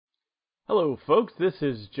Hello, folks. This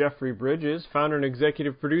is Jeffrey Bridges, founder and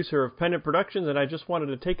executive producer of Pendant Productions, and I just wanted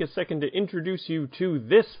to take a second to introduce you to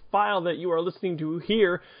this file that you are listening to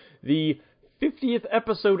here, the 50th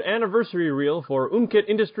episode anniversary reel for Umket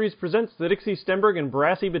Industries presents the Dixie, Stenberg, and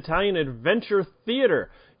Brassy Battalion Adventure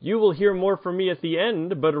Theater. You will hear more from me at the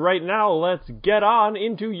end, but right now, let's get on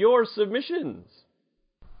into your submissions.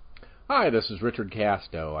 Hi, this is Richard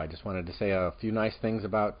Casto. I just wanted to say a few nice things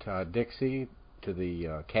about Dixie to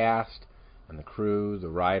the cast and the crew, the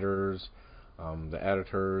writers, the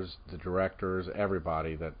editors, the directors,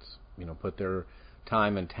 everybody that's put their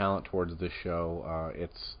time and talent towards this show.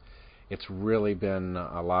 It's really been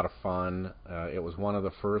a lot of fun. It was one of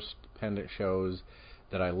the first Pendant shows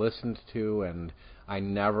that I listened to, and I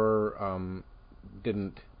never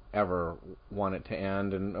didn't ever want it to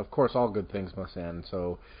end. And of course, all good things must end.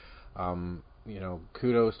 So,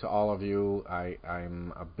 kudos to all of you.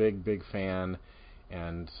 I'm a big fan.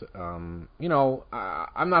 And, I'm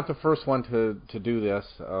not the first one to do this,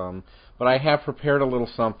 but I have prepared a little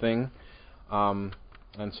something, and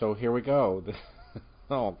so here we go.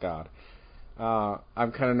 Oh, God.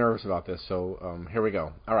 I'm kind of nervous about this, so here we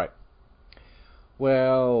go. All right.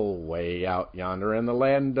 Well, way out yonder in the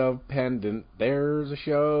land of Pendant, there's a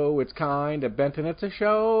show, it's kind of bent, and it's a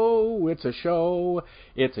show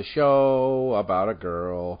about a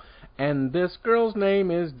girl. And this girl's name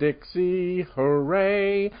is Dixie,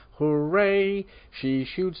 hooray, hooray. She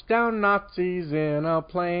shoots down Nazis in a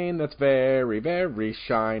plane that's very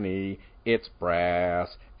shiny. It's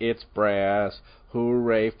brass,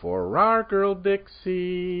 hooray for our girl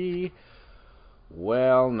Dixie.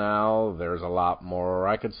 Well, now, there's a lot more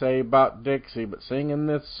I could say about Dixie, but singing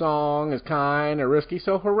this song is kinda risky,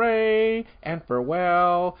 so hooray and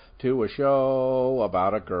farewell to a show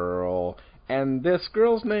about a girl. And this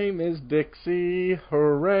girl's name is Dixie,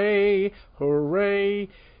 hooray, hooray.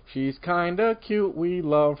 She's kinda cute, we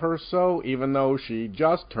love her so, even though she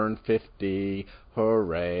just turned 50.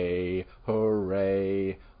 Hooray,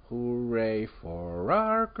 hooray, hooray for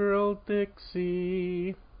our girl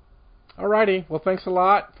Dixie. Alrighty, well, thanks a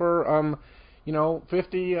lot for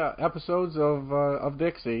 50 episodes of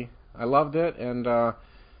Dixie. I loved it, and I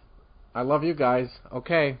love you guys.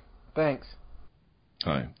 Okay, thanks.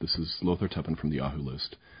 Hi, this is Lothar Tuppen from the Yahoo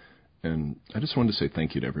List, and I just wanted to say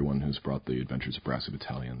thank you to everyone who's brought the Adventures of Brassy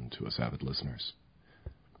Battalion to us avid listeners.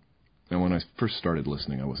 Now, when I first started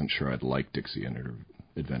listening, I wasn't sure I'd like Dixie and her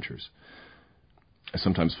adventures. I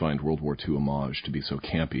sometimes find World War II homage to be so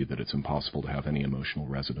campy that it's impossible to have any emotional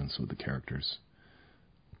resonance with the characters.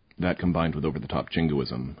 That, combined with over-the-top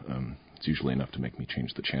jingoism, it's usually enough to make me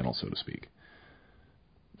change the channel, so to speak.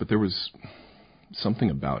 But there was something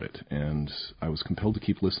about it, and I was compelled to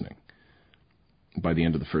keep listening. By the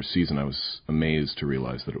end of the first season, I was amazed to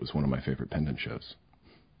realize that it was one of my favorite Pendant shows.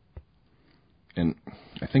 And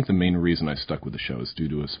I think the main reason I stuck with the show is due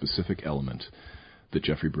to a specific element that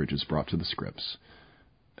Jeffrey Bridges brought to the scripts,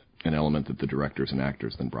 an element that the directors and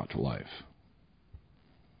actors then brought to life.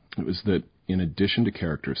 It was that, in addition to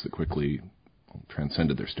characters that quickly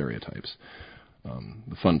transcended their stereotypes,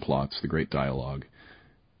 the fun plots, the great dialogue,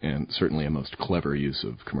 and certainly a most clever use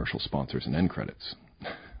of commercial sponsors and end credits,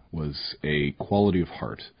 was a quality of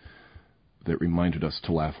heart that reminded us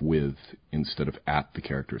to laugh with instead of at the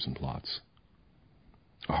characters and plots.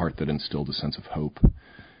 A heart that instilled a sense of hope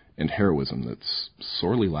and heroism that's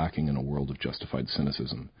sorely lacking in a world of justified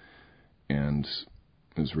cynicism, and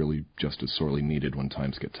is really just as sorely needed when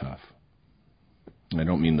times get tough. And I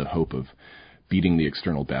don't mean the hope of beating the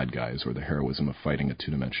external bad guys or the heroism of fighting a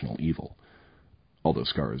two-dimensional evil, although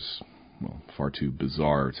Scar is, far too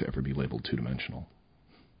bizarre to ever be labeled two-dimensional.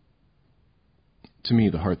 To me,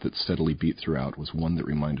 the heart that steadily beat throughout was one that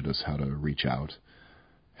reminded us how to reach out,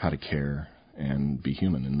 how to care, and be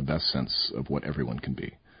human in the best sense of what everyone can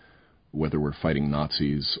be, whether we're fighting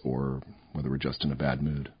Nazis or whether we're just in a bad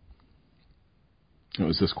mood. It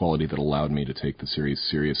was this quality that allowed me to take the series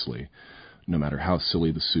seriously, no matter how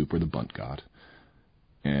silly the soup or the bunt got,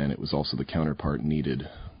 and it was also the counterpart needed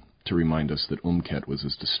to remind us that Umket was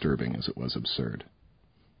as disturbing as it was absurd.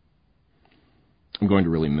 I'm going to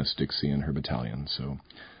really miss Dixie and her battalion, so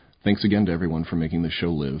thanks again to everyone for making the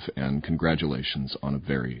show live, and congratulations on a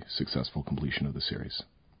very successful completion of the series.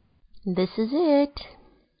 This is it.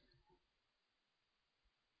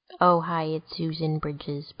 Oh, hi, it's Susan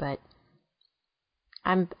Bridges, but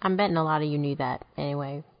I'm betting a lot of you knew that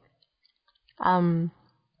anyway. I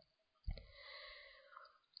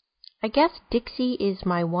guess Dixie is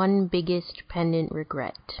my one biggest Pendant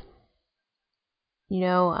regret.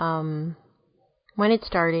 When it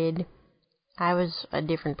started, I was a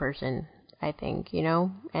different person, I think,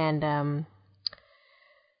 and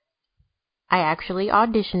I actually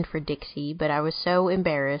auditioned for Dixie, but I was so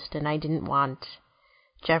embarrassed and I didn't want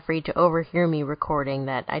Jeffrey to overhear me recording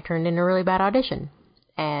that I turned in a really bad audition.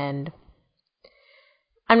 And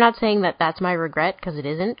I'm not saying that that's my regret, because it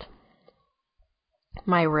isn't.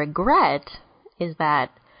 My regret is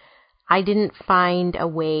that I didn't find a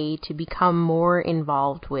way to become more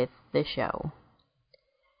involved with the show.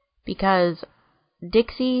 Because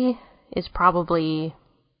Dixie is probably...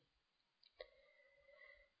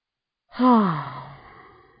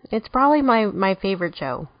 it's probably my favorite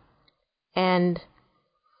show. And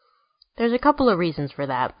there's a couple of reasons for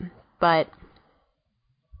that. But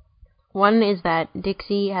one is that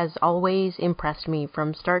Dixie has always impressed me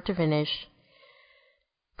from start to finish,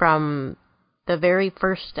 from the very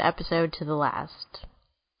first episode to the last.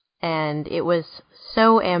 And it was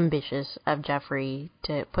so ambitious of Jeffrey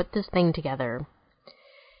to put this thing together.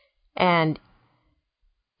 And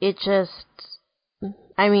it just...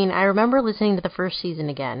 I mean, I remember listening to the first season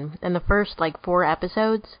again, and the first, 4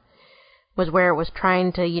 episodes was where it was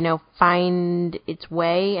trying to, find its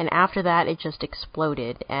way, and after that it just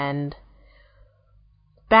exploded. And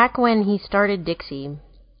back when he started Dixie,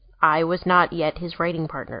 I was not yet his writing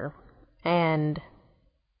partner. And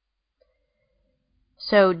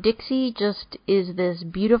so Dixie just is this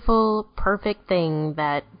beautiful, perfect thing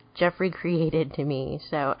that Jeffrey created to me.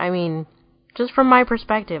 So, I mean, just from my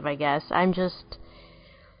perspective, I guess, I'm just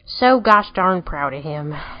so gosh darn proud of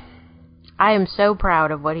him. I am so proud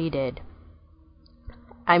of what he did.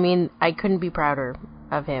 I mean, I couldn't be prouder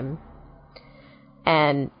of him.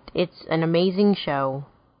 And it's an amazing show.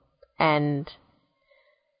 And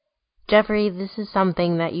Jeffrey, this is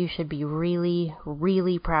something that you should be really,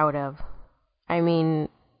 really proud of. I mean,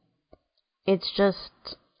 it's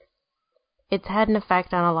had an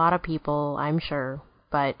effect on a lot of people, I'm sure,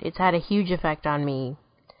 but it's had a huge effect on me.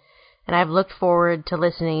 And I've looked forward to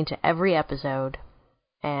listening to every episode,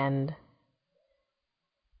 and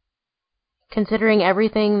considering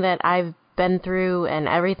everything that I've been through and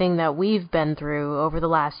everything that we've been through over the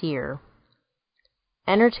last year,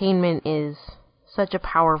 entertainment is such a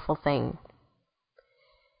powerful thing.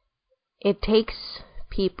 It takes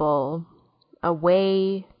people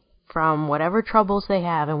away from whatever troubles they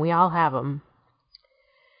have, and we all have them,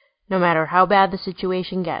 no matter how bad the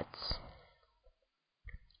situation gets.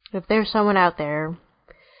 If there's someone out there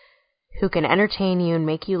who can entertain you and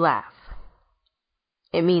make you laugh,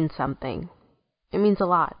 it means something. It means a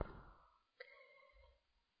lot.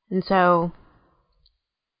 And so,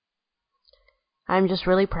 I'm just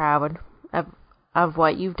really proud of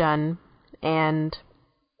what you've done, and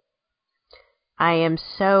I am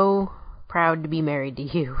so proud to be married to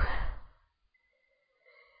you.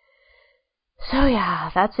 So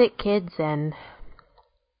yeah, that's it, kids, and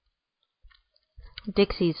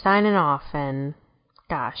Dixie's signing off, and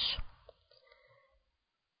gosh,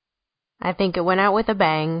 I think it went out with a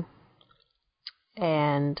bang,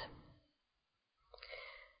 and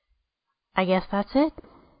I guess that's it.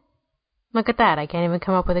 Look at that, I can't even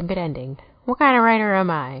come up with a good ending. What kind of writer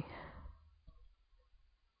am I?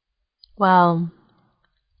 Well,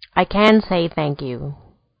 I can say thank you.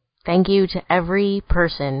 Thank you to every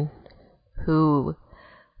person who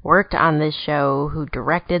worked on this show, who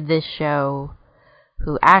directed this show,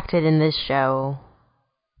 who acted in this show.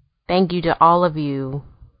 Thank you to all of you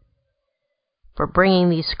for bringing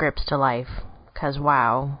these scripts to life, 'cause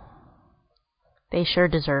wow, they sure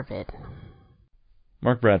deserve it.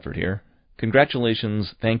 Mark Bradford here.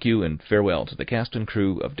 Congratulations, thank you, and farewell to the cast and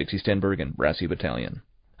crew of Dixie Stenberg and Brassy Battalion.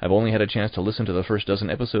 I've only had a chance to listen to the first dozen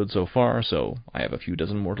episodes so far, so I have a few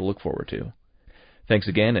dozen more to look forward to. Thanks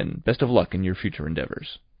again, and best of luck in your future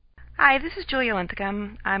endeavors. Hi, this is Julia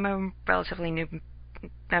Linthicum. I'm a relatively new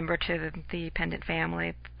member to the Pendant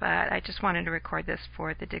family, but I just wanted to record this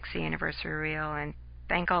for the Dixie anniversary reel and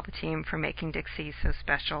thank all the team for making Dixie so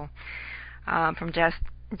special. From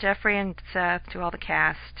Jeffrey and Seth to all the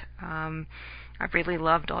cast, I've really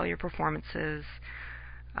loved all your performances.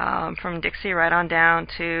 From Dixie right on down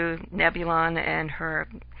to Nebulon and her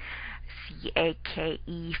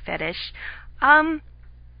CAKE fetish.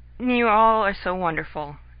 You all are so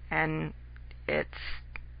wonderful, and it's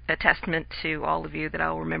a testament to all of you that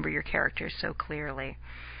I'll remember your characters so clearly.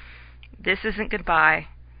 This isn't goodbye.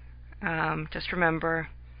 Just remember,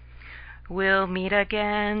 we'll meet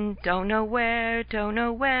again, don't know where, don't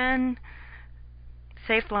know when.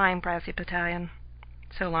 Safe flying, Brassy Battalion.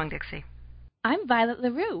 So long, Dixie. I'm Violet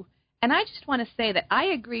LaRue, and I just want to say that I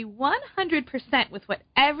agree 100% with what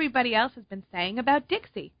everybody else has been saying about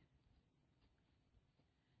Dixie.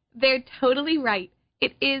 They're totally right.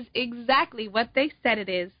 It is exactly what they said it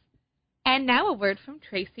is. And now a word from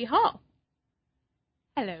Tracy Hall.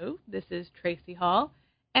 Hello, this is Tracy Hall,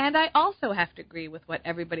 and I also have to agree with what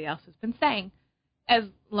everybody else has been saying, as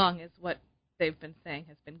long as what they've been saying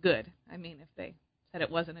has been good. I mean, if they said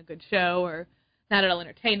it wasn't a good show or not at all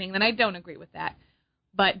entertaining, then I don't agree with that.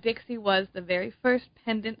 But Dixie was the very first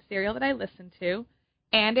Pendant serial that I listened to,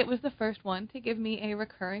 and it was the first one to give me a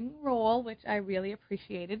recurring role, which I really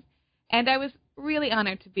appreciated, and I was really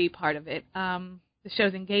honored to be part of it. The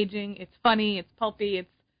show's engaging, it's funny, it's pulpy,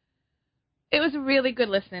 it was a really good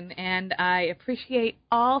listen, and I appreciate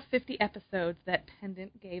all 50 episodes that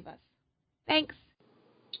Pendant gave us. Thanks.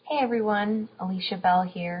 Hey everyone, Alicia Bell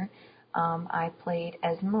here. I played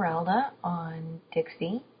Esmeralda on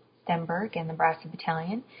Dixie, Stenberg, and the Brassy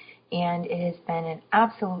Battalion, and it has been an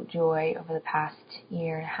absolute joy over the past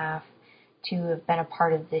year and a half to have been a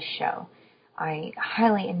part of this show. I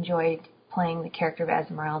highly enjoyed playing the character of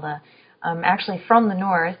Esmeralda. I'm actually from the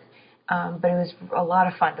North, but it was a lot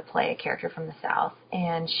of fun to play a character from the South,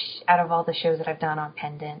 and out of all the shows that I've done on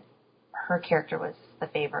Pendant, her character was the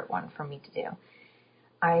favorite one for me to do.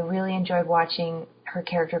 I really enjoyed watching her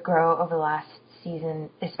character grow over the last season,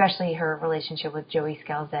 especially her relationship with Joey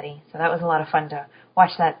Scalzetti. So that was a lot of fun to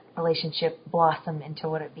watch that relationship blossom into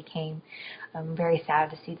what it became. I'm very sad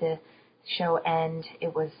to see the show end.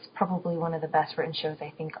 It was probably one of the best written shows,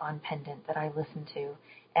 I think, on Pendant that I listened to.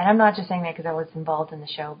 And I'm not just saying that because I was involved in the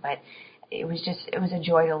show, but it was a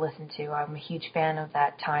joy to listen to. I'm a huge fan of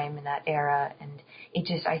that time and that era, and it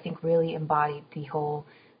just, I think, really embodied the whole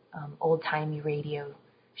old-timey radio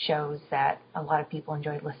shows that a lot of people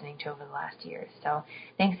enjoyed listening to over the last years. So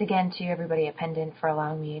thanks again to everybody at Pendant for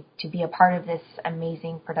allowing me to be a part of this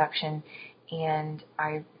amazing production, and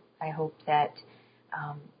I hope that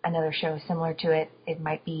another show similar to it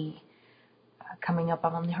might be coming up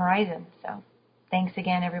on the horizon. So thanks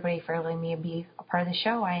again, everybody, for letting me be a part of the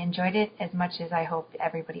show. I enjoyed it as much as I hope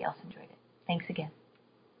everybody else enjoyed it. Thanks again.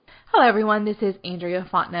 Hello everyone, this is Andrea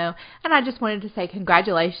Fontenot, and I just wanted to say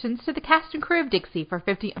congratulations to the cast and crew of Dixie for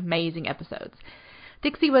 50 amazing episodes.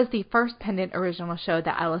 Dixie was the first Pendant original show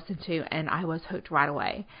that I listened to, and I was hooked right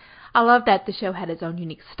away. I love that the show had its own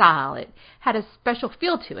unique style. It had a special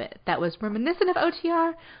feel to it that was reminiscent of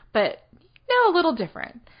OTR, but, a little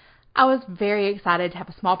different. I was very excited to have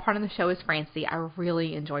a small part in the show as Francie. I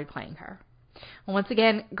really enjoyed playing her. Well, once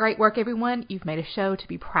again, great work everyone. You've made a show to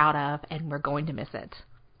be proud of, and we're going to miss it.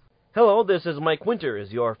 Hello, this is Mike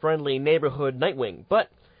Winters, your friendly neighborhood Nightwing, but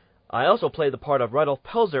I also play the part of Rudolph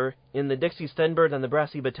Pelzer in the Dixie Stenberg and the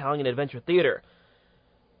Brassy Battalion Adventure Theater.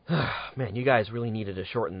 Man, you guys really needed to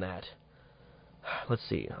shorten that. Let's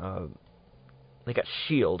see, they got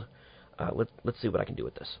S.H.I.E.L.D. Let's see what I can do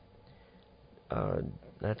with this.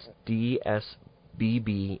 That's D-S-B-B-A-T.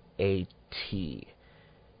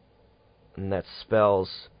 And that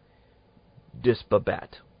spells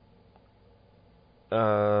Disbabat.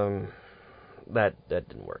 That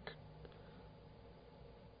didn't work.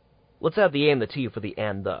 Let's have the A and the T for the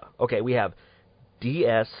and the. Okay, we have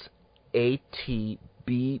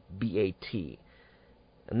D-S-A-T-B-B-A-T.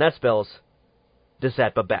 And that spells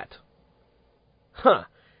Disatbabat. Huh.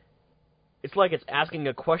 It's like it's asking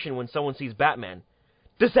a question when someone sees Batman.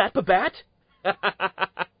 Disatbabat?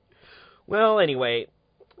 Well, anyway,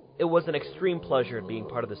 it was an extreme pleasure being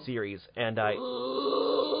part of the series, and I...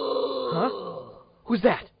 Huh? Who's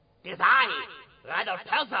that? It is I, Rudolph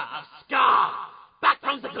Pelzer of Scar, back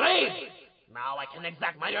from the grave. Now I can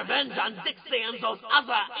exact my revenge on Dixie and those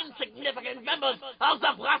other insignificant members of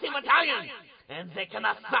the Brassy Battalion. And they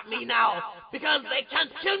cannot stop me now, because they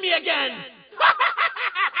can't kill me again.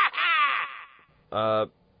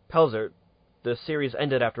 Pelzer, the series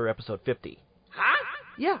ended after episode 50. Huh?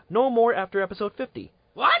 Yeah, no more after episode 50.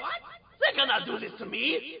 What? They cannot do this to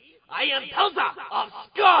me. I am Pelzer of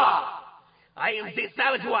Scar. I am the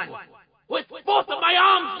Savage One, with both of my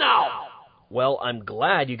arms now! Well, I'm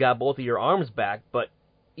glad you got both of your arms back, but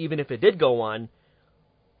even if it did go on,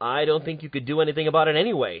 I don't think you could do anything about it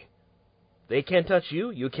anyway. They can't touch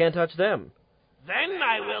you, you can't touch them. Then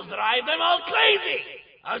I will drive them all crazy!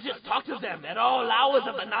 I'll just talk to them at all hours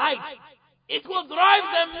of the night. It will drive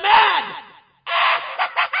them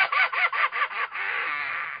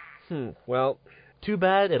mad! Well, too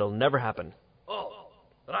bad it'll never happen. Oh,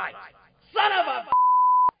 right. Son of a...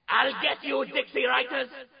 I'll get you, Dixie writers,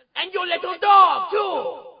 and your little dog,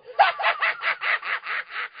 too!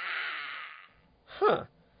 Huh.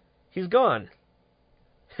 He's gone.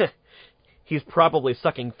 He's probably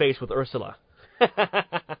sucking face with Ursula.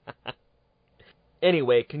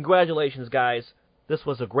 Anyway, congratulations, guys. This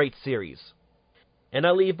was a great series. And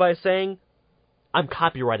I leave by saying, I'm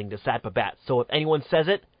copywriting Disatbabat, so if anyone says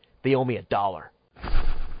it, they owe me $1.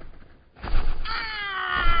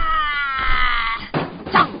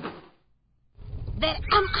 Where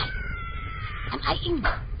am I? Am I in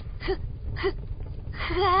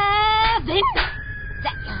heaven?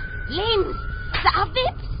 Flames! There are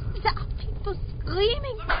whips! There are people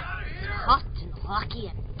screaming! It's hot and rocky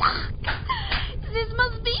and dark. This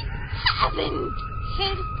must be heaven!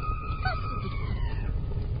 Hell, possibly.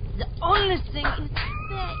 The only thing is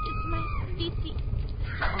there is my sweetie.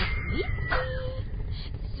 Oh,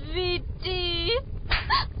 sweetie. Sweetie.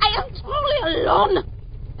 I am truly alone.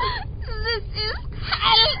 This is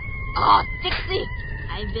hell. Oh, Dixie,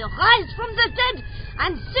 I will rise from the dead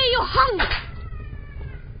and see you hung.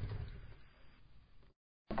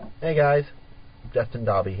 Hey guys, Justin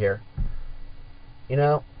Dobby here. You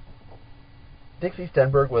know, Dixie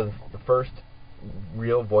Stenberg was the first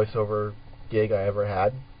real voiceover gig I ever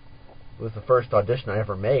had. It was the first audition I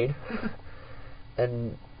ever made.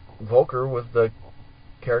 And Volker was the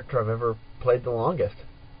character I've ever played the longest.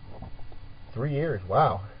 3 years,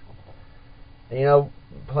 wow. And you know,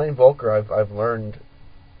 playing Volker, I've learned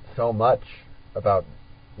so much about,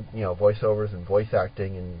 you know, voiceovers and voice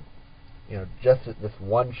acting, and you know, just this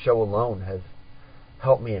one show alone has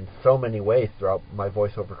helped me in so many ways throughout my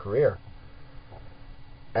voiceover career.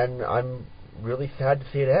 And I'm really sad to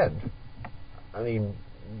see it end. I mean,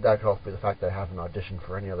 that could also be the fact that I haven't auditioned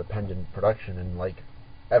for any other pendant production in, like,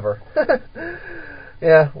 ever.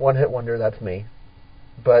 Yeah, one-hit wonder, that's me.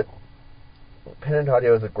 But Pendant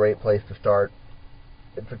Audio is a great place to start.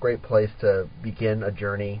 It's a great place to begin a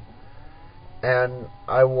journey. And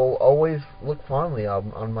I will always look fondly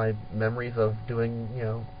on my memories of doing, you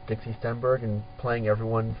know, Dixie Stenberg and playing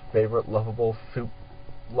everyone's favorite lovable,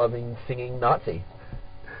 soup-loving, singing Nazi.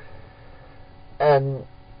 And,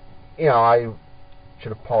 you know, I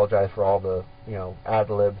should apologize for all the, you know,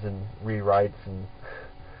 ad-libs and rewrites and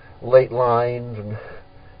late lines and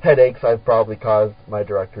headaches I've probably caused my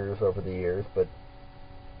directors over the years, but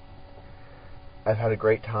I've had a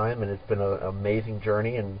great time, and it's been an amazing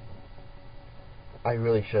journey, and I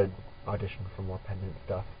really should audition for more pendant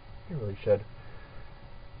stuff. I really should.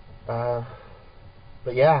 But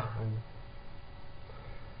yeah,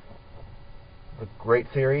 it's a great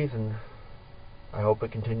series, and I hope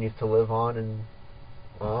it continues to live on and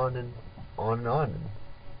on and on and on. And,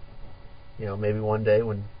 you know, maybe one day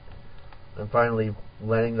when I'm finally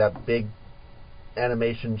landing that big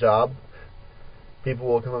animation job, people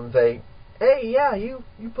will come up and say, "Hey, yeah, you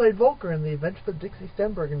played Volker in the Adventures of Dixie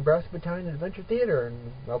Stenberg and Brass Battalion Adventure Theater,"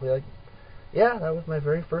 and I'll be like, "Yeah, that was my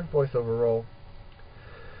very first voiceover role."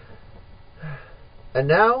 And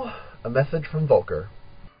now, a message from Volker.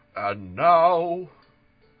 And now,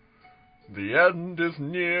 the end is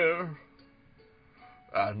near,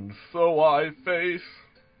 and so I face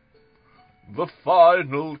the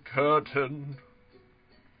final curtain.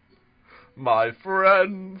 My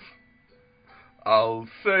friends, I'll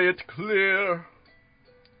say it clear,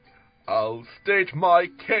 I'll state my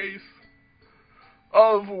case,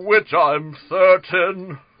 of which I'm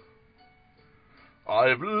certain.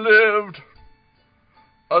 I've lived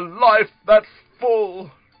a life that's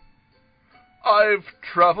full, I've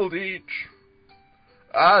traveled each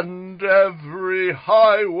and every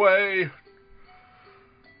highway,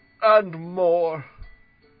 and more,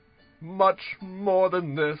 much more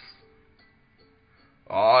than this.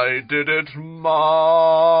 I did it my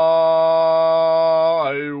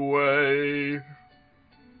way.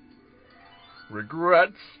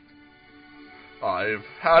 Regrets? I've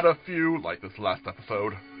had a few, like this last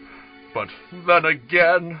episode, but then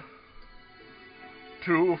again,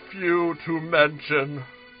 too few to mention.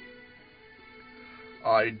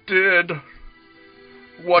 I did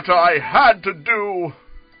what I had to do,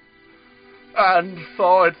 and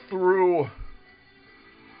saw it through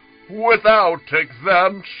without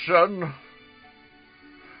exemption.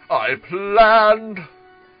 I planned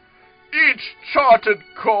each charted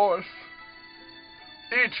course,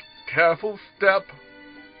 each careful step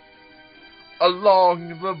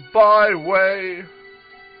along the byway,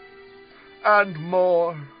 and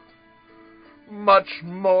more, much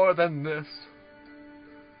more than this.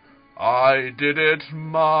 I did it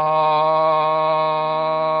my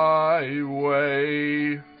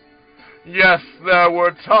way. Yes, there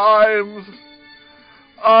were times,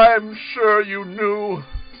 I'm sure you knew,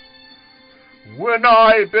 when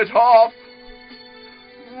I bit off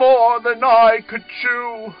more than I could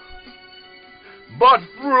chew. But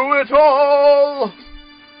through it all,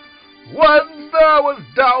 when there was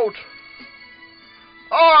doubt,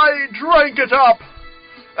 I drank it up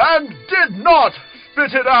and did not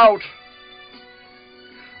spit it out.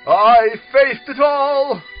 I faced it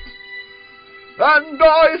all, and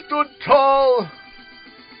I stood tall,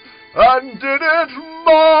 and did it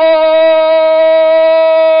my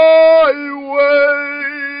way.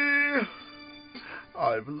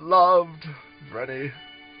 I've loved, Vrenny.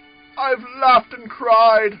 I've laughed and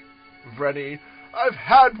cried, Vrenny. I've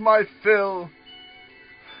had my fill.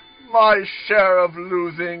 My share of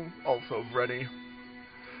losing, also, Vrenny.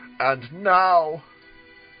 And now,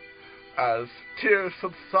 as tears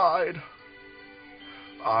subside,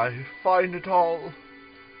 I find it all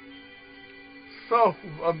so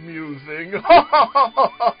amusing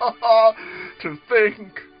to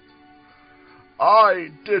think I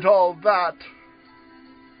did all that,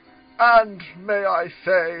 and may I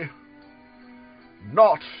say,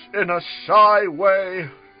 not in a shy way.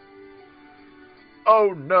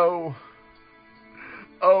 Oh no,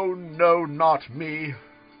 not me.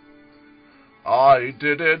 I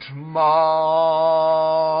did it my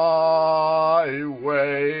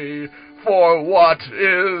way. For what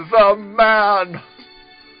is a man?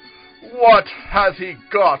 What has he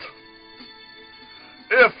got?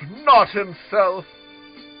 If not himself,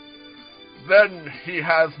 then he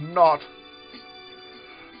has not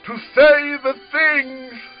to say the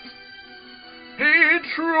things he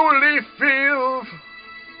truly feels,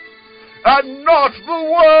 and not the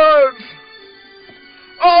words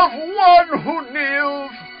of one who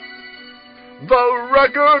kneels. The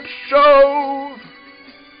record shows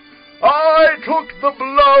I took the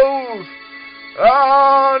blows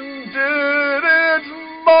and did it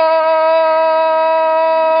my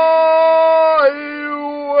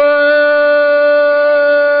way.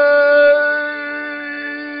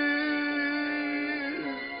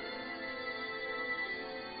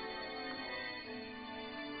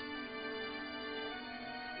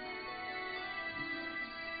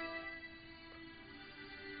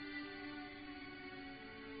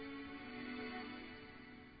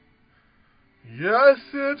 Yes,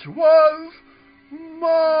 it was my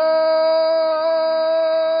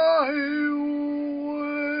way.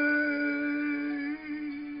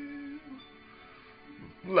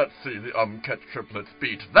 Let's see the catch triplets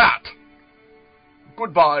beat that.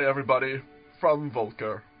 Goodbye, everybody, from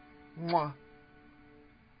Volker. Mwah.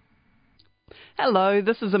 Hello,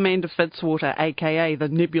 this is Amanda Fitzwater, aka the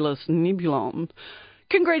Nebulous Nebulon.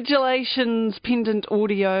 Congratulations, Pendant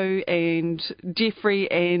Audio and Jeffrey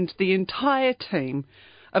and the entire team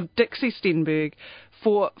of Dixie Stenberg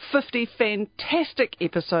for 50 fantastic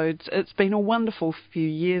episodes. It's been a wonderful few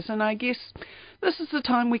years, and I guess this is the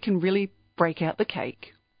time we can really break out the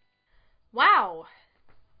cake. Wow.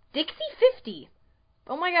 Dixie 50.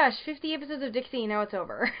 Oh my gosh, 50 episodes of Dixie, now it's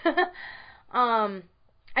over. I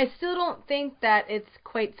still don't think that it's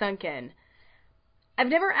quite sunk in. I've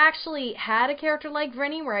never actually had a character like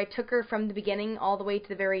Vrenny where I took her from the beginning all the way to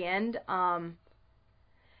the very end.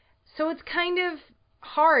 So it's kind of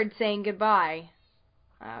hard saying goodbye.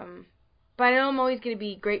 But I know I'm always going to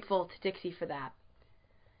be grateful to Dixie for that.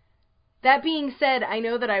 That being said, I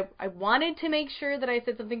know that I wanted to make sure that I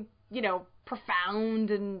said something, profound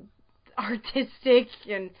and artistic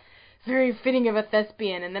and very fitting of a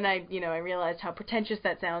thespian, and then I realized how pretentious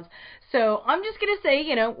that sounds. So I'm just going to say,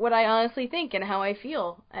 what I honestly think and how I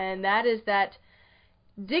feel, and that is that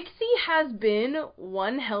Dixie has been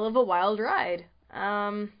one hell of a wild ride.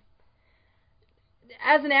 As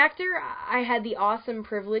an actor, I had the awesome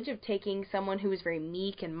privilege of taking someone who was very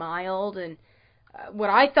meek and mild and what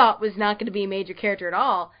I thought was not going to be a major character at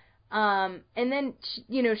all. And then,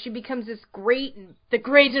 she becomes the great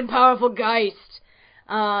and powerful Geist.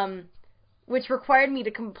 Which required me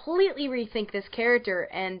to completely rethink this character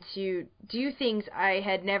and to do things I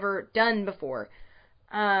had never done before.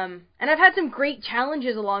 And I've had some great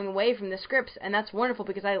challenges along the way from the scripts, and that's wonderful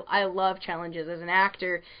because I love challenges. As an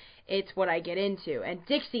actor, it's what I get into. And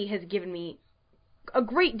Dixie has given me a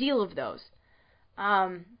great deal of those.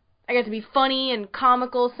 I got to be funny and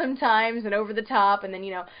comical sometimes and over the top, and then,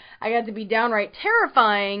 I got to be downright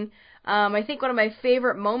terrifying. I think one of my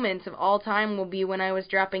favorite moments of all time will be when I was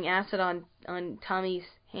dropping acid on Tommy's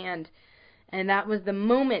hand. And that was the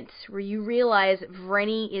moment where you realize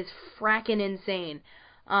Vrenny is frackin' insane.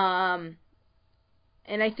 And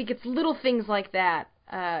I think it's little things like that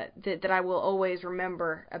that I will always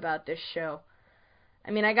remember about this show. I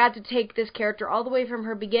mean, I got to take this character all the way from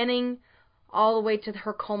her beginning all the way to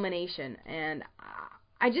her culmination. And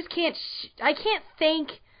I just can't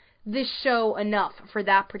thank this show enough for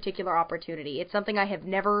that particular opportunity. It's something I have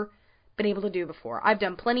never been able to do before. I've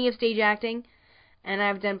done plenty of stage acting, and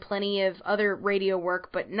I've done plenty of other radio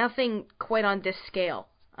work, but nothing quite on this scale.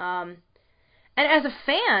 And as a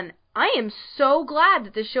fan, I am so glad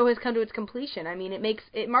that this show has come to its completion. I mean,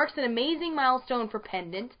 it marks an amazing milestone for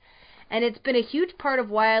Pendant, and it's been a huge part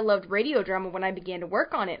of why I loved radio drama when I began to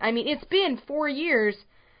work on it. I mean, it's been 4 years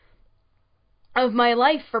of my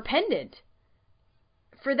life for Pendant.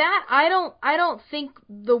 for that, I don't think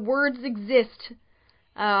the words exist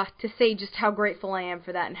to say just how grateful I am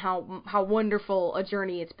for that and how wonderful a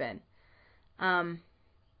journey it's been.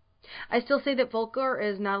 I still say that Volker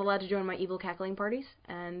is not allowed to join my evil cackling parties,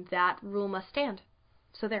 and that rule must stand.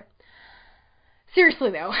 So there.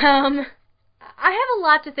 Seriously though, I have a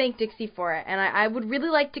lot to thank Dixie for it, and I would really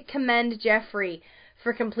like to commend Jeffrey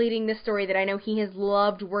for completing this story that I know he has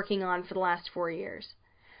loved working on for the last 4 years.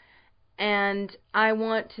 And I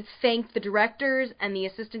want to thank the directors and the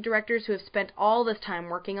assistant directors who have spent all this time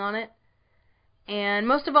working on it. And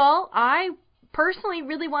most of all, I personally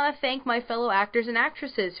really want to thank my fellow actors and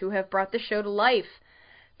actresses who have brought the show to life,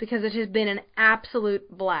 because it has been an absolute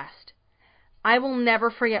blast. I will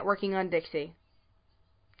never forget working on Dixie.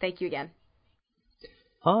 Thank you again.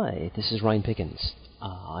 Hi, this is Ryan Pickens.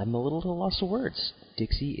 I'm a little at a loss of words.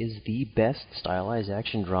 Dixie is the best stylized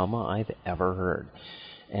action drama I've ever heard.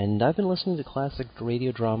 And I've been listening to classic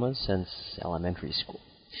radio dramas since elementary school.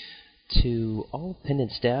 To all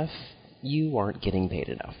Pendant staff, you aren't getting paid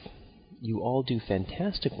enough. You all do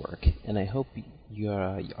fantastic work, and I hope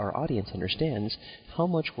our audience understands how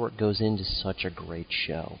much work goes into such a great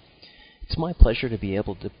show. It was my pleasure to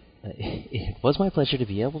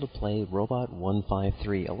be able to play Robot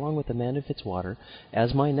 153 along with Amanda Fitzwater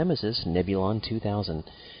as my nemesis, Nebulon 2000.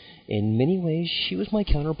 In many ways, she was my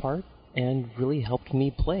counterpart and really helped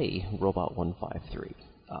me play Robot 153.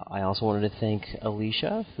 I also wanted to thank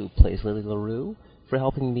Alicia, who plays Lily LaRue, for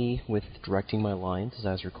helping me with directing my lines as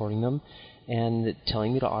I was recording them and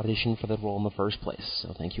telling me to audition for the role in the first place.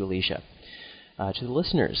 So thank you, Alicia. To the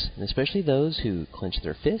listeners, and especially those who clenched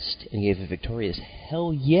their fist and gave a victorious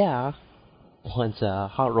hell yeah once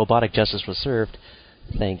hot robotic justice was served,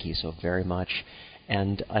 thank you so very much.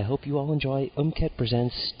 And I hope you all enjoy UMCAT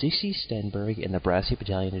Presents Dixie Stenberg and the Brassy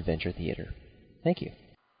Battalion Adventure Theater. Thank you.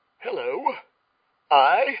 Hello.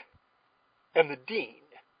 I am the Dean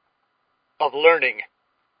of Learning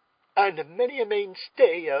and many a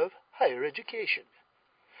mainstay of higher education.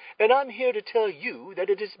 And I'm here to tell you that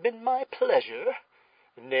it has been my pleasure,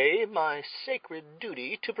 nay, my sacred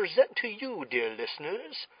duty, to present to you, dear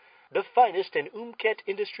listeners, the finest in UMCAT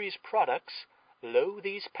Industries products,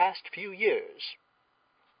 these past few years.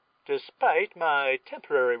 Despite my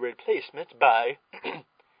temporary replacement by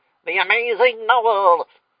the amazing novel,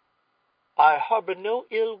 I harbor no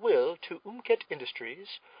ill will to UMCAT Industries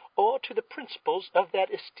or to the principals of that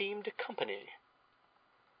esteemed company.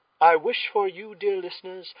 I wish for you, dear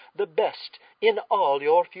listeners, the best in all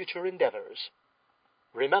your future endeavors.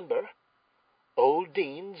 Remember, old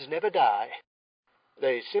deans never die.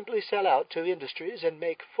 They simply sell out to industries and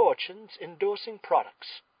make fortunes endorsing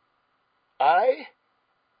products. I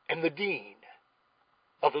am the Dean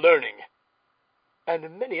of Learning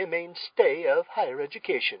and many a mainstay of higher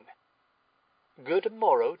education. Good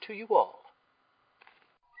morrow to you all.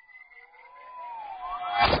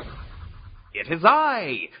 It is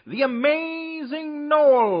I, the amazing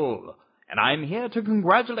Noel, and I'm here to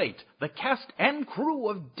congratulate the cast and crew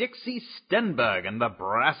of Dixie Stenberg and the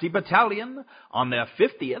Brassy Battalion on their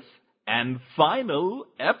 50th and final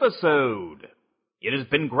episode. It has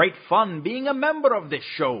been great fun being a member of this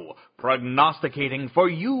show, prognosticating for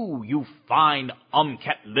you fine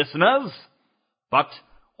UMCAT listeners. But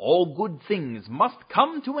all good things must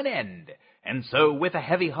come to an end, and so with a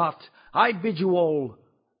heavy heart, I bid you all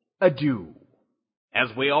adieu,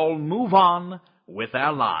 as we all move on with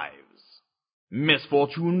our lives. Miss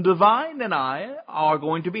Fortune Divine and I are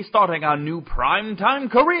going to be starting our new primetime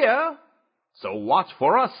career, so watch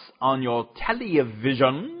for us on your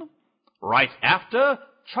television right after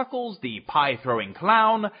Chuckles the Pie-Throwing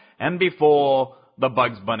Clown and before the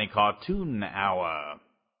Bugs Bunny Cartoon Hour.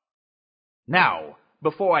 Now,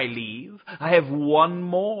 before I leave, I have one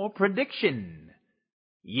more prediction.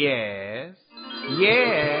 Yes,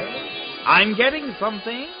 I'm getting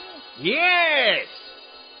something. Yes!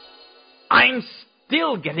 I'm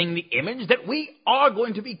still getting the image that we are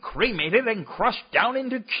going to be cremated and crushed down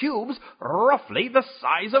into cubes roughly the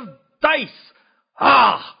size of dice.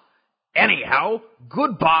 Anyhow,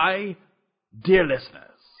 goodbye, dear listeners.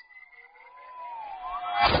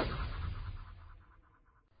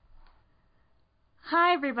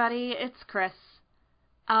 Hi, everybody. It's Chris.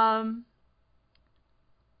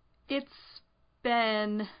 It's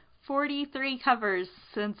been 43 covers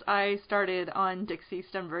since I started on Dixie,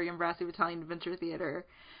 Stenberg, and Brassy Battalion Adventure Theater.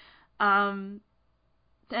 And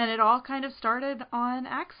it all kind of started on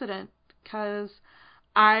accident, because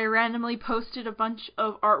I randomly posted a bunch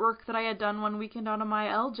of artwork that I had done one weekend on my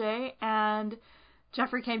LJ, and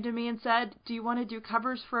Jeffrey came to me and said, "Do you want to do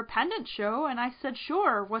covers for a pendant show?" And I said,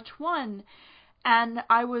 "Sure, which one?" And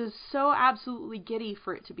I was so absolutely giddy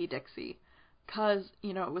for it to be Dixie, because,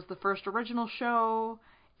 you know, it was the first original show,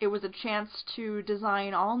 it was a chance to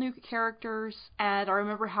design all new characters, and I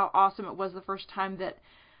remember how awesome it was the first time that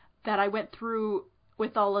I went through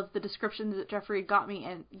with all of the descriptions that Jeffrey had got me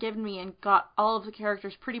and given me, and got all of the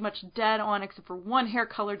characters pretty much dead on except for one hair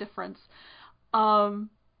color difference. But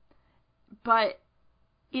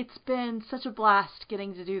it's been such a blast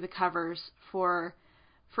getting to do the covers for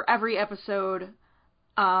every episode,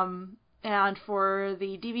 and for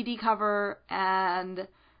the DVD cover and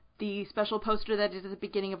the special poster that I did at the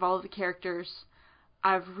beginning of all of the characters.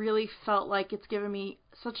 I've really felt like it's given me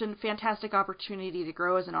such a fantastic opportunity to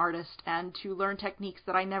grow as an artist and to learn techniques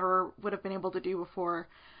that I never would have been able to do before.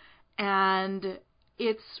 And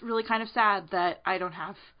it's really kind of sad that I don't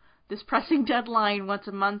have this pressing deadline once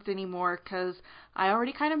a month anymore, because I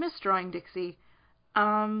already kind of miss drawing Dixie.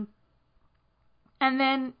 And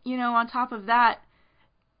then, you know, on top of that,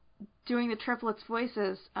 doing the triplets'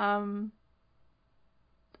 voices,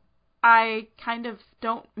 I kind of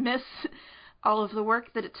don't miss all of the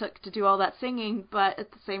work that it took to do all that singing, but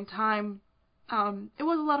at the same time, it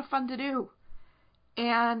was a lot of fun to do.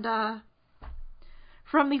 And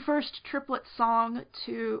from the first triplet song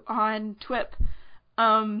on TWIP,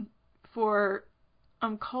 for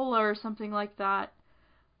Cola or something like that,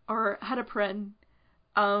 or Hedaprin,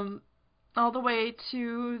 all the way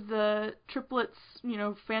to the triplets, you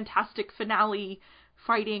know, fantastic finale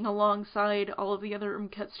fighting alongside all of the other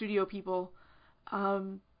Cat Studio people.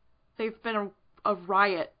 They've been a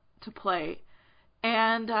riot to play,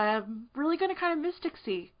 and I'm really going to kind of miss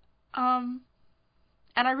Dixie. And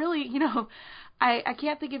I really, you know, I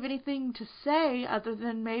can't think of anything to say other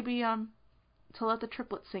than maybe to let the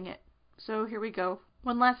triplets sing it. So here we go.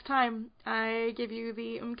 One last time, I give you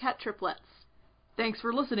the Cat triplets. Thanks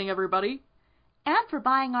for listening, everybody. And for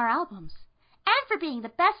buying our albums. And for being the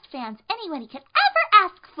best fans anybody could ever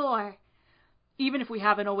ask for. Even if we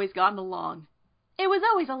haven't always gotten along. It was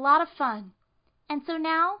always a lot of fun. And so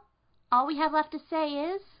now, all we have left to say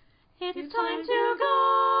is... It's time to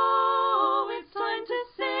go. It's time to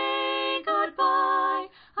say goodbye.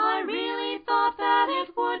 I really thought that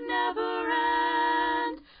it would never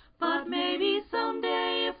end. But maybe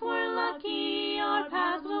someday, if we're lucky, our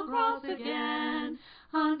paths will cross again.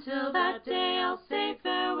 Until that day, I'll say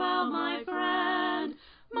farewell, my friend,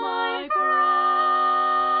 my friend.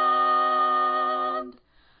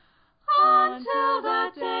 Until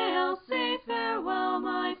that day, I'll say farewell,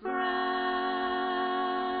 my friend.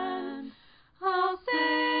 I'll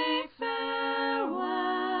say farewell,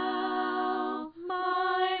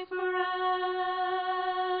 my friend.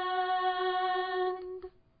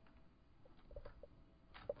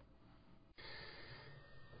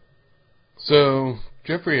 So,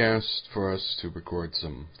 Jeffrey asked for us to record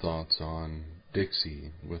some thoughts on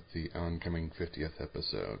Dixie with the oncoming 50th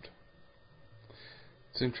episode.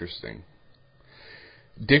 It's interesting.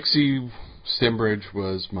 Dixie Stenberg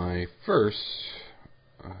was my first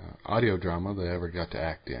audio drama that I ever got to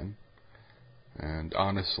act in. And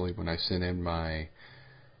honestly, when I sent in my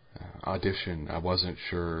audition, I wasn't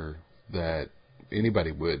sure that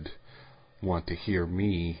anybody would want to hear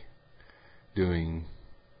me doing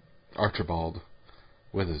Archibald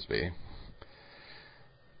Withersby.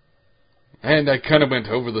 And I kind of went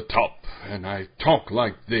over the top, and I talked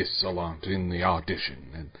like this a lot in the audition,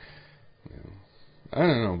 and you know, I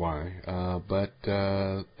don't know why, but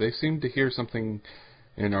they seemed to hear something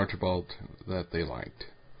in Archibald that they liked.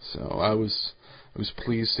 So I was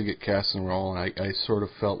pleased to get cast in the role, and I sort of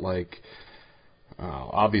felt like,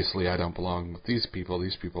 obviously I don't belong with these people.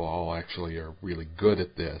 These people all actually are really good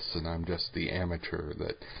at this, and I'm just the amateur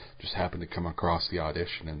that just happened to come across the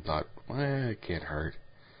audition and thought, well, it can't hurt.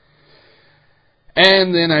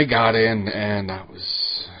 And then I got in, and I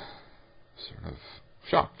was sort of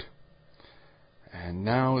shocked. And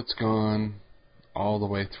now it's gone all the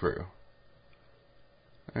way through.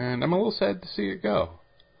 And I'm a little sad to see it go.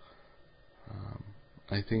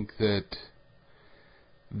 I think that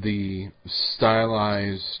the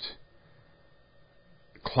stylized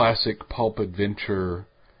classic pulp adventure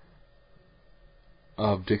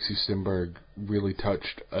of Dixie Stenberg really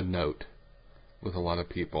touched a note with a lot of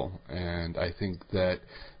people, and I think that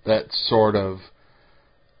sort of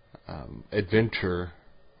adventure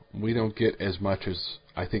we don't get as much as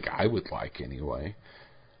I think I would like anyway.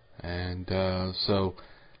 And so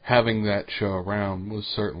having that show around was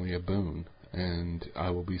certainly a boon, and I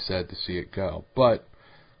will be sad to see it go. But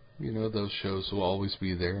you know, those shows will always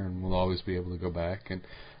be there, and we'll always be able to go back, and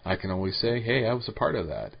I can always say, hey, I was a part of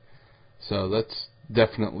that. So that's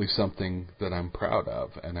definitely something that I'm proud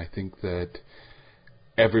of, and I think that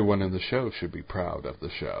everyone in the show should be proud of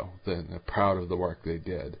the show, proud of the work they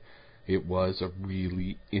did. It was a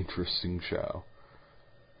really interesting show,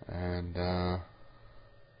 and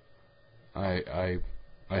I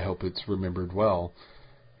hope it's remembered well,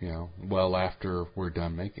 well after we're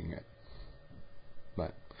done making it.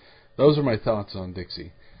 But those are my thoughts on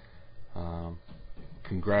Dixie.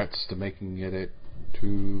 Congrats to making it at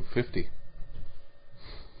 250.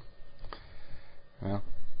 Well,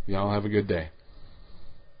 y'all have a good day.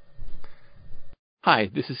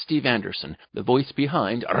 Hi, this is Steve Anderson, the voice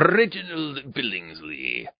behind Reginald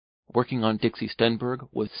Billingsley. Working on Dixie Stenberg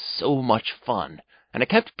was so much fun, and it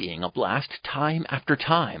kept being a blast time after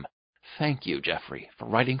time. Thank you, Jeffrey, for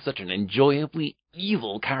writing such an enjoyably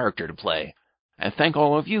evil character to play. And thank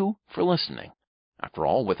all of you for listening. After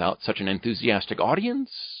all, without such an enthusiastic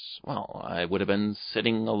audience, well, I would have been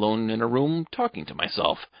sitting alone in a room talking to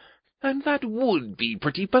myself. And that would be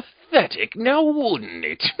pretty pathetic, now wouldn't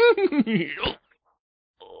it?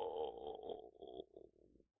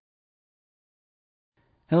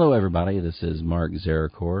 Hello, everybody. This is Mark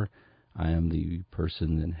Zarakor. I am the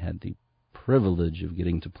person that had the privilege of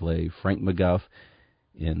getting to play Frank McGuff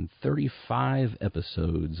in 35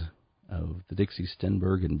 episodes of the Dixie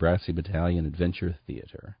Stenberg and Brassy Battalion Adventure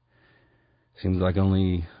Theater. Seems like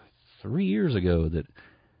only 3 years ago that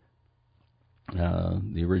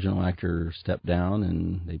the original actor stepped down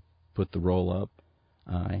and they put the role up.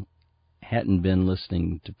 I hadn't been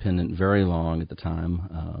listening to Pennant very long at the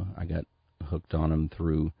time. I got hooked on him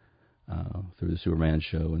through the Superman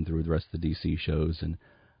show and through the rest of the DC shows, and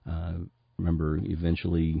remember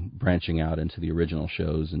eventually branching out into the original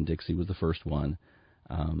shows, and Dixie was the first one.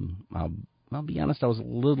 I'll be honest, I was a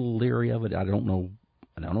little leery of it. I don't know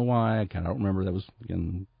why. I kind of don't remember. That was,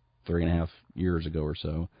 again, 3.5 years ago or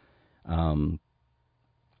so.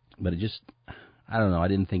 But it just, I don't know. I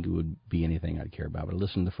didn't think it would be anything I'd care about. But I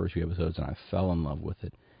listened to the first few episodes, and I fell in love with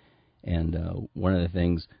it. And one of the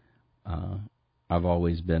things, I've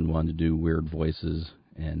always been one to do weird voices,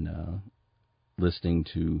 and listening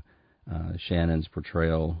to Shannon's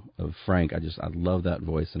portrayal of Frank, I love that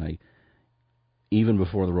voice, and even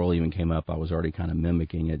before the role even came up, I was already kind of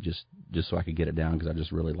mimicking it just so I could get it down, because I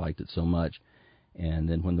just really liked it so much. And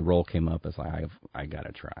then when the role came up, it's like, I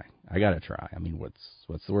gotta try. I mean,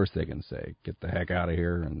 what's the worst they can say? Get the heck out of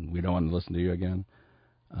here, and we don't want to listen to you again.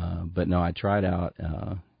 But no, I tried out,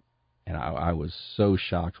 and I was so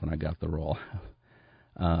shocked when I got the role.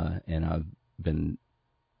 And I've been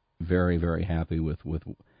very, very happy with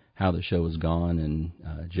how the show has gone. And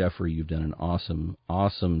Jeffrey, you've done an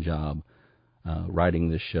awesome job writing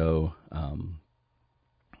this show.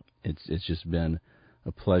 It's just been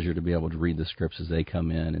a pleasure to be able to read the scripts as they come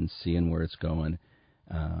in and seeing where it's going.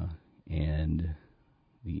 And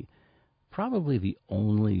probably the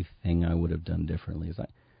only thing I would have done differently is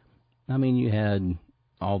I mean, you had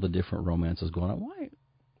all the different romances going on. Why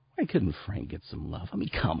couldn't Frank get some love? I mean,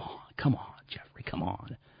 come on, Jeffrey, come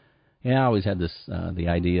on. Yeah, I always had this the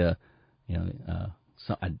idea,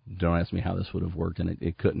 so don't ask me how this would have worked, and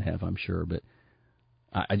it couldn't have, I'm sure. But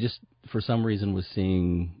I just, for some reason, was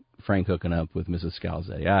seeing Frank hooking up with Mrs.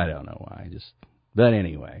 Scalzi. I don't know why. But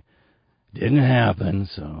anyway, didn't happen.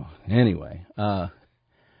 So anyway, but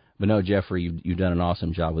no, Jeffrey, you've done an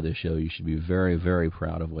awesome job with this show. You should be very, very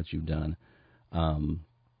proud of what you've done.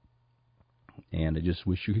 And I just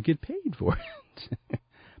wish you could get paid for it.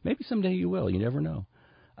 Maybe someday you will. You never know.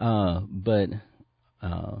 But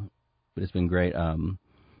it's been great.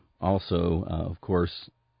 Also, of course,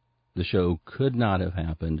 the show could not have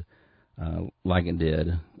happened like it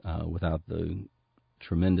did without the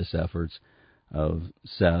tremendous efforts of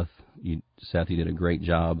Seth. Seth, you did a great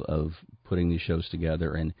job of putting these shows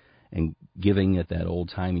together and giving it that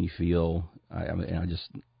old-timey feel. I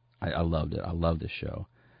loved it. I love this show.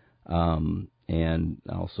 And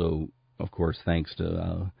also, of course, thanks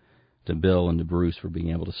to Bill and to Bruce for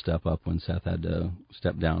being able to step up when Seth had to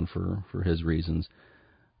step down for his reasons.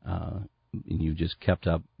 And you just kept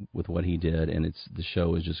up with what he did, and the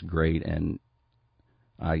show is just great, and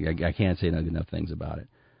I can't say enough things about it.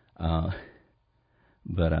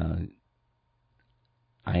 But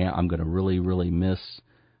I'm going to really, really miss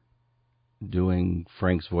doing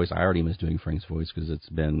Frank's voice. I already miss doing Frank's voice because it's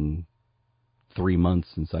been 3 months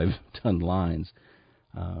since I've done lines.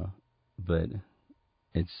 But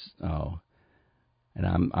and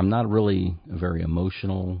I'm not really a very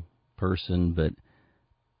emotional person, but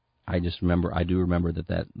I do remember that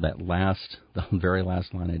the very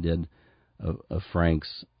last line I did of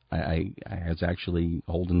Frank's, I was actually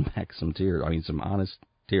holding back some tears. I mean, some honest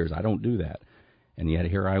tears. I don't do that. And yet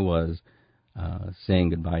here I was saying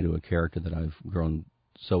goodbye to a character that I've grown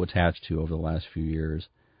so attached to over the last few years.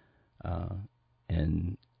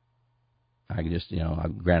 And I just,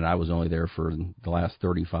 granted, I was only there for the last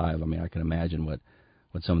 35. I mean, I can imagine what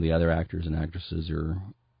some of the other actors and actresses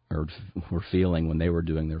were feeling when they were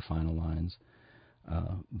doing their final lines.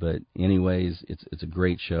 But anyways, it's a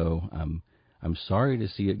great show. I'm sorry to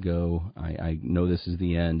see it go. I know this is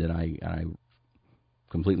the end, and I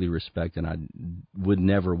completely respect, and I would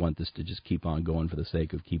never want this to just keep on going for the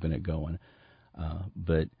sake of keeping it going.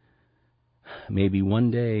 But maybe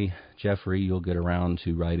one day, Jeffrey, you'll get around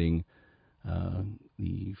to writing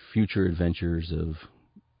the future adventures of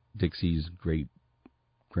Dixie's great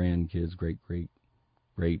grandkids,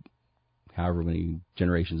 great, however many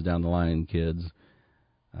generations down the line, kids.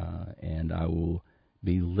 And I will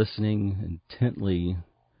be listening intently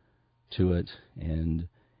to it, and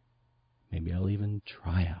maybe I'll even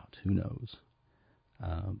try out. Who knows?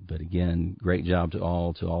 But again, great job to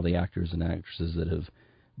all the actors and actresses that have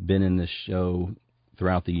been in this show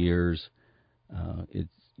throughout the years.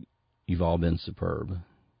 You've all been superb.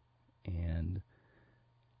 And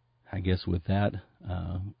I guess with that,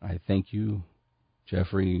 I thank you,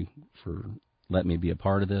 Jeffrey, for letting me be a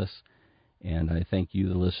part of this. And I thank you,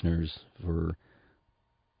 the listeners, for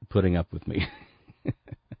putting up with me.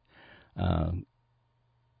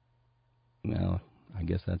 Well, I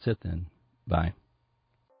guess that's it then. Bye.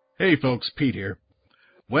 Hey folks, Pete here.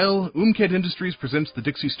 Well, Umket Industries presents the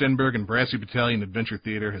Dixie Stenberg and Brassy Battalion Adventure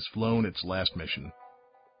Theater has flown its last mission.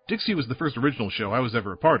 Dixie was the first original show I was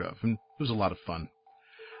ever a part of, and it was a lot of fun.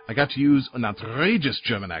 I got to use an outrageous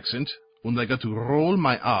German accent, and I got to roll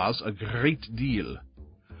my R's a great deal.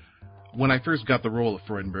 When I first got the role of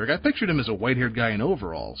Freudenberg, I pictured him as a white-haired guy in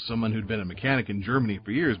overalls, someone who'd been a mechanic in Germany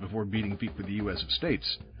for years before beating feet for the U.S. of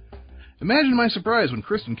States. Imagine my surprise when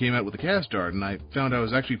Kristen came out with the cast art and I found I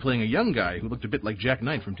was actually playing a young guy who looked a bit like Jack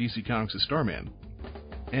Knight from DC Comics' Starman.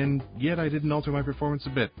 And yet I didn't alter my performance a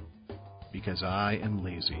bit. Because I am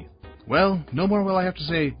lazy. Well, no more will I have to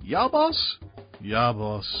say, "Ya, boss? Ya,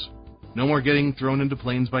 boss." No more getting thrown into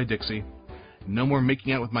planes by Dixie. No more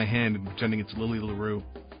making out with my hand and pretending it's Lily LaRue.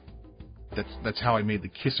 That's how I made the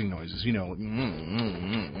kissing noises,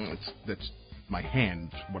 That's my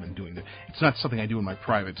hand, what I'm doing. It's not something I do in my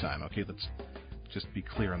private time, okay? Let's just be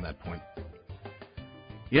clear on that point.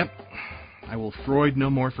 Yep, I will Freud no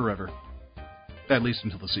more forever. At least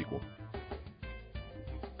until the sequel.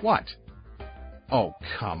 What? Oh,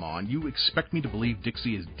 come on. You expect me to believe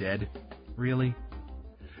Dixie is dead? Really?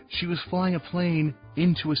 She was flying a plane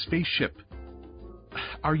into a spaceship.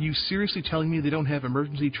 Are you seriously telling me they don't have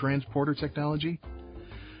emergency transporter technology?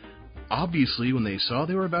 Obviously, when they saw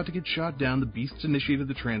they were about to get shot down, the beasts initiated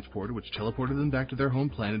the transporter, which teleported them back to their home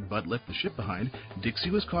planet, but left the ship behind. Dixie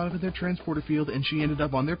was caught up in their transporter field, and she ended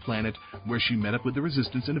up on their planet, where she met up with the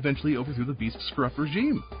Resistance and eventually overthrew the beast's corrupt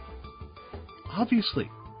regime. Obviously.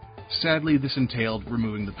 Sadly, this entailed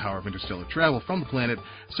removing the power of interstellar travel from the planet,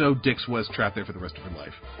 so Dix was trapped there for the rest of her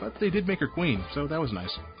life. But they did make her queen, so that was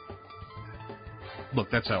nice. Look,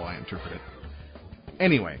 that's how I interpret it.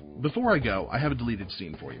 Anyway, before I go, I have a deleted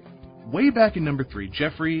scene for you. Way back in number 3,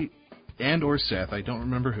 Jeffrey and or Seth, I don't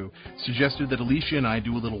remember who, suggested that Alicia and I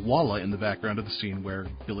do a little walla in the background of the scene where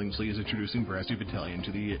Billingsley is introducing Brassy Battalion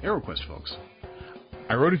to the AeroQuest folks.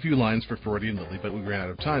 I wrote a few lines for Freudy and Lily, but we ran out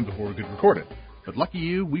of time before we could record it. But lucky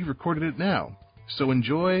you, we recorded it now. So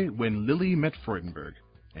enjoy When Lily Met Freudenberg.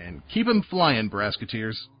 And keep 'em flying,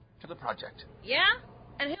 Brasketeers. To the project. Yeah?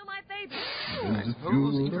 And who might they be? I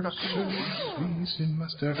suppose introduction.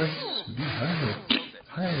 Must have to be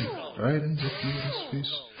high, right into the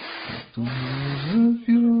space.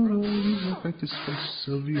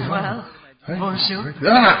 Well, bonjour.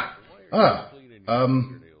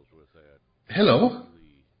 Hello,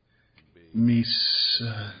 Miss...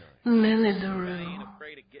 Lily LaRue.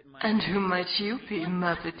 And who might you be,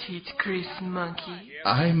 ma petite grease monkey?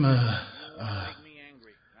 I'm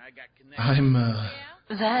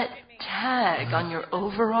That tag on your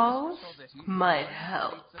overalls might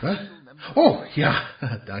help. What? Oh, yeah,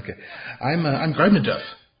 danke. I'm Greimenduff.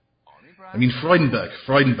 I mean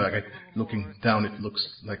Freudenberg. Looking down, it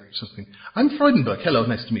looks like something. I'm Freudenberg. Hello,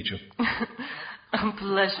 nice to meet you. A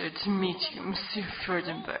pleasure to meet you, Monsieur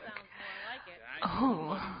Freudenberg.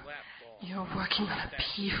 Oh, you're working on a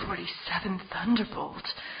P-47 Thunderbolt.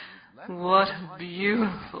 What a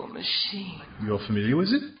beautiful machine. You're familiar with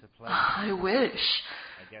it? I wish.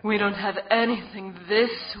 We don't have anything this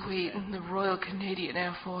sweet in the Royal Canadian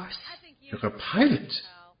Air Force. You're a pilot.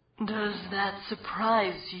 Does that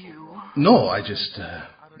surprise you? No, I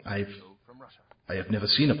have never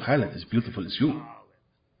seen a pilot as beautiful as you.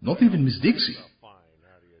 Not even Miss Dixie.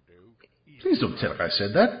 Please don't tell her I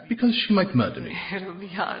said that, because she might murder me. It'll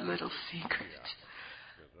be our little secret.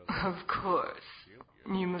 Of course.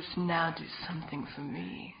 You must now do something for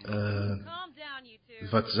me.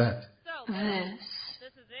 What's that? This.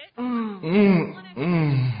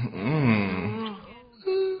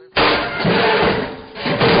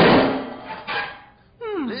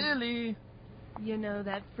 Lily! You know,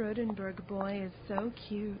 that Frodenberg boy is so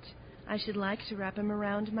cute. I should like to wrap him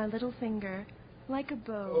around my little finger, like a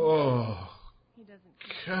bow. Oh, He doesn't.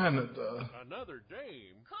 Canada. Another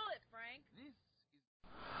dame.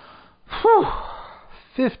 Whew!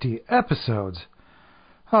 50 episodes.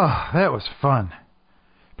 Oh, that was fun.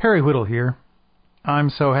 Perry Whittle here. I'm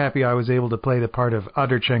so happy I was able to play the part of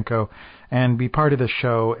Odorchenko and be part of the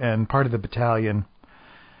show and part of the battalion.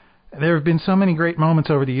 There have been so many great moments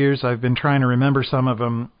over the years, I've been trying to remember some of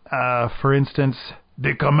them. For instance,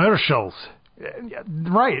 the commercials.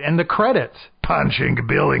 Right, and the credits. Punching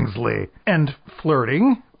Billingsley. And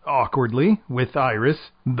flirting, awkwardly, with Iris.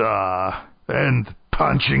 And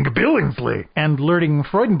punching Billingsley. And learning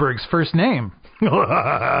Freudenberg's first name.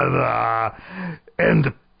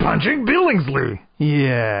 And punching Billingsley.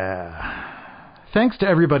 Yeah. Thanks to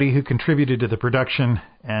everybody who contributed to the production,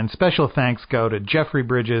 and special thanks go to Jeffrey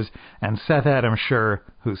Bridges and Seth Adam Schur,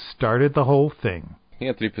 who started the whole thing.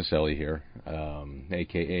 Anthony Pacelli here,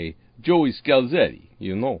 a.k.a. Joey Scalzetti,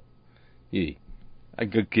 you know. Yeah, I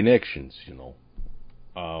got connections, you know.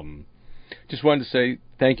 Just wanted to say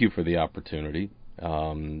thank you for the opportunity.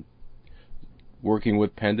 Working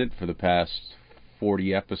with Pendant for the past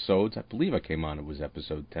 40 episodes. I believe I came on, it was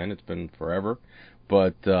episode 10. It's been forever.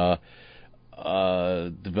 But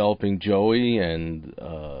developing Joey and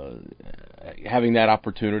having that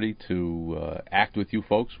opportunity to act with you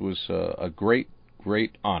folks was a great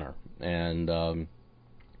honor. And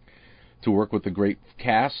to work with the great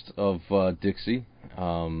cast of Dixie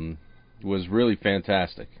was really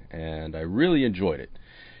fantastic. And I really enjoyed it.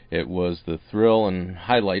 It was the thrill and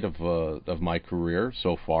highlight of my career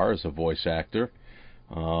so far as a voice actor.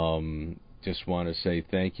 Just want to say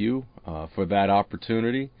thank you for that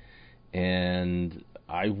opportunity. And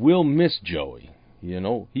I will miss Joey. You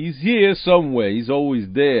know, he's here somewhere. He's always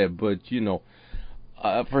there. But, you know,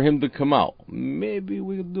 for him to come out, maybe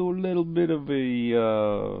we'll do a little bit of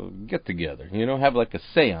a get-together. You know, have like a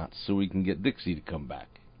seance so we can get Dixie to come back.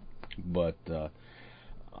 But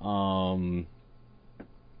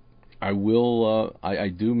I will. I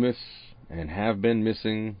do miss and have been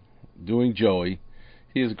missing doing Joey.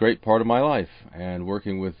 He is a great part of my life. And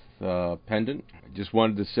working with Pendant, I just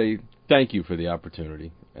wanted to say thank you for the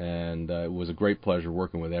opportunity. And it was a great pleasure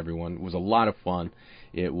working with everyone. It was a lot of fun.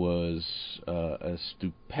 It was a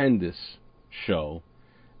stupendous show.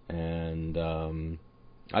 And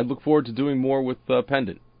I look forward to doing more with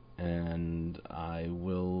Pendant. And I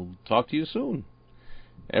will talk to you soon.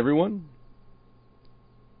 Everyone,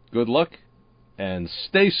 good luck, and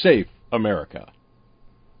stay safe, America.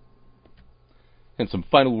 And some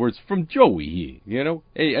final words from Joey here, you know.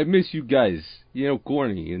 Hey, I miss you guys, you know,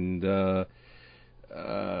 Corny and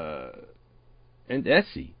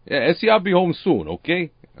Essie. Yeah, Essie, I'll be home soon,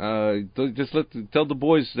 okay? Just tell the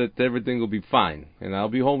boys that everything will be fine, and I'll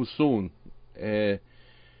be home soon. And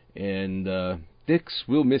Dix,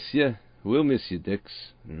 we'll miss you. We'll miss you,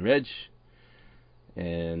 Dix and Reg.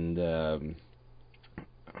 And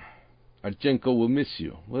Archenko will miss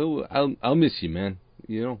you. Well, I'll miss you, man.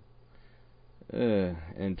 You know.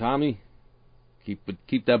 And Tommy,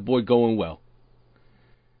 keep that boy going well.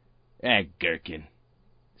 Gherkin,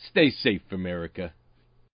 stay safe, America.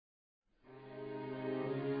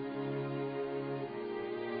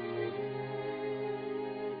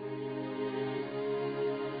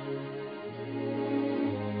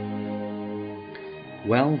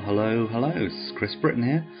 Well, hello, it's Chris Britton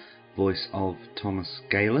here, voice of Thomas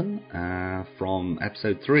Galen, from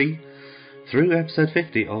episode 3 through episode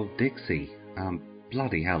 50 of Dixie.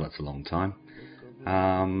 Bloody hell, that's a long time.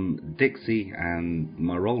 Dixie and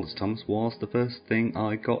my role as Thomas was the first thing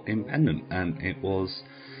I got in Pendant, and it was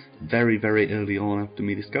very, very early on after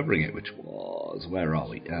me discovering it, which was, where are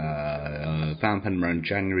we? Found Pendant around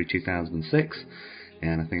January 2006.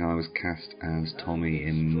 And I think I was cast as Tommy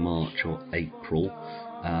in March or April.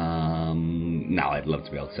 Now, I'd love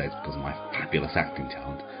to be able to say it's because of my fabulous acting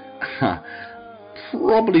talent.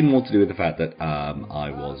 Probably more to do with the fact that I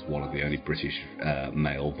was one of the only British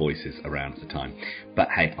male voices around at the time. But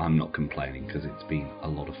hey, I'm not complaining because it's been a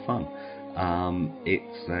lot of fun.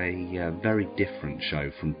 It's a very different show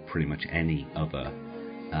from pretty much any other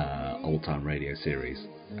old-time radio series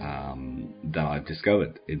that I've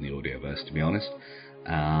discovered in the audioverse, to be honest.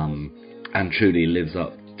 And truly lives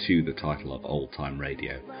up to the title of old time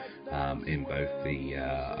radio. in both the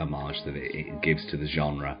homage that it gives to the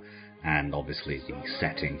genre and obviously the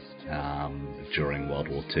setting during World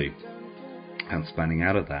War II, and spanning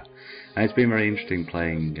out of that. And it's been very interesting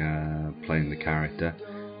playing the character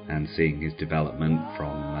and seeing his development from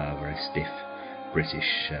a very stiff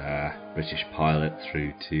British pilot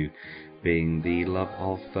through to being the love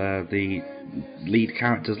of the lead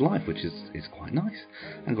character's life, which is quite nice.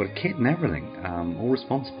 And got a kid and everything, all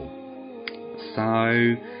responsible.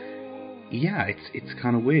 So yeah, it's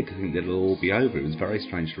kind of weird to think that it'll all be over. It was very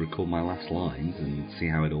strange to record my last lines and see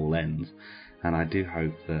how it all ends. And I do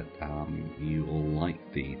hope that you all like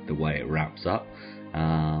the way it wraps up.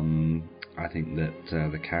 I think that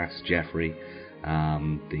the cast, Jeffrey,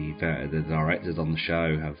 the directors on the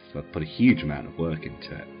show have put a huge amount of work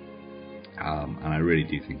into it. And I really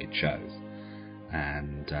do think it shows.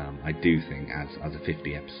 And I do think as a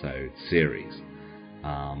 50-episode series,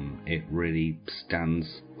 it really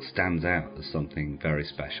stands out as something very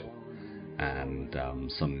special. And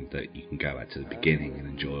something that you can go back to the beginning and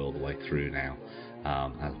enjoy all the way through now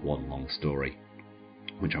as one long story,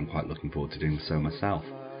 which I'm quite looking forward to doing so myself.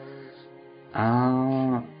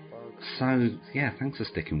 So yeah, thanks for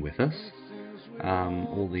sticking with us.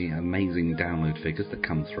 All the amazing download figures that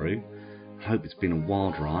come through. I hope it's been a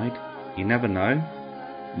wild ride. You never know,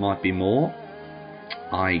 might be more.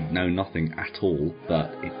 I know nothing at all, but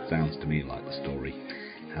it sounds to me like the story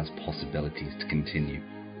has possibilities to continue.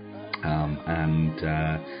 And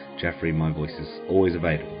Jeffrey, my voice is always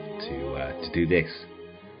available to do this.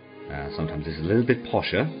 Sometimes it's a little bit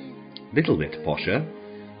posher,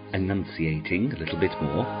 enunciating a little bit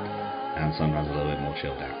more, and sometimes a little bit more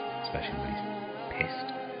chilled out, especially when he's pissed.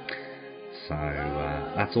 So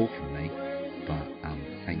that's all from me, but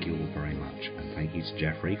thank you all very much, and thank you to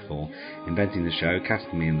Jeffrey for inventing the show,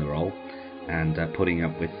 casting me in the role, and putting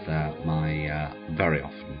up with my very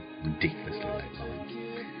often ridiculously late lines.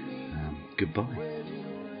 Goodbye.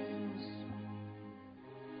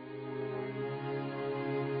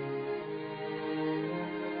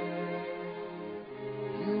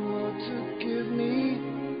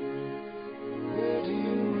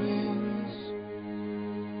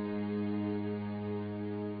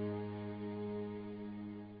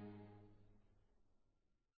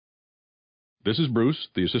 This is Bruce,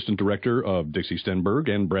 the Assistant Director of Dixie, Stenberg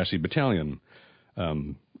and Brassy Battalion.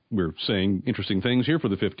 We're saying interesting things here for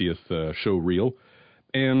the 50th show reel.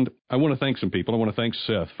 And I want to thank some people. I want to thank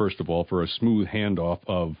Seth, first of all, for a smooth handoff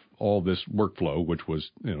of all this workflow, which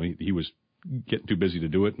was, he was getting too busy to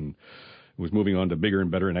do it and was moving on to bigger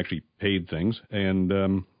and better and actually paid things.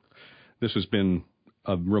 And this has been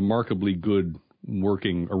a remarkably good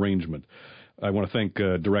working arrangement. I want to thank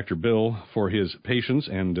Director Bill for his patience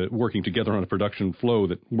and working together on a production flow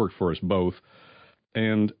that worked for us both.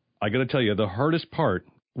 And I got to tell you, the hardest part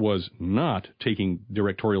was not taking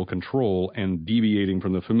directorial control and deviating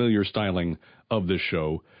from the familiar styling of this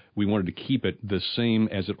show. We wanted to keep it the same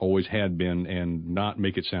as it always had been and not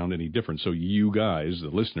make it sound any different. So you guys, the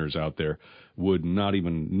listeners out there, would not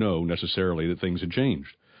even know necessarily that things had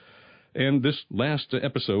changed. And this last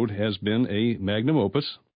episode has been a magnum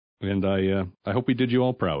opus, and I hope we did you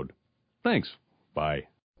all proud. Thanks. Bye.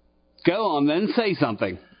 Go on then, say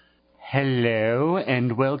something. Hello,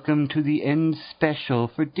 and welcome to the end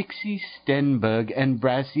special for Dixie, Stenberg, and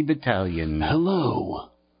Brassy Battalion. Hello.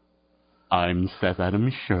 I'm Seth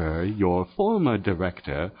Adam Scher, your former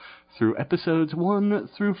director, through episodes 1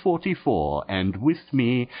 through 44, and with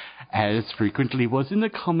me, as frequently was in the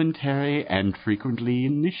commentary and frequently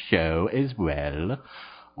in the show as well,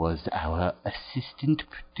 was our assistant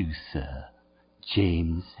producer,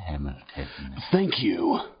 James Hamilton. Thank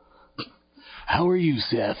you. How are you,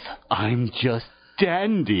 Seth? I'm just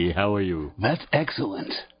dandy. How are you? That's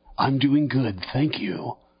excellent. I'm doing good, thank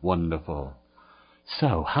you. Wonderful.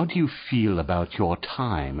 So, how do you feel about your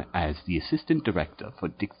time as the assistant director for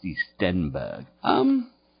Dixie Stenberg?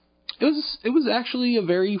 It was actually a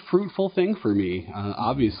very fruitful thing for me.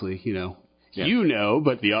 Obviously,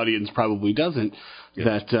 but the audience probably doesn't.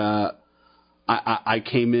 Yes. That I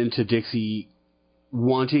came into Dixie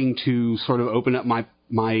wanting to sort of open up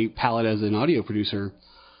my palette as an audio producer,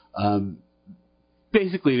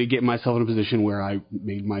 basically to get myself in a position where I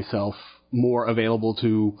made myself more available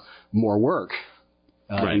to more work.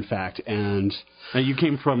 Right. In fact, and you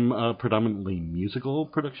came from predominantly musical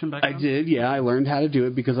production background? I did, yeah. I learned how to do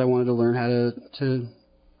it because I wanted to learn how to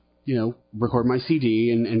record my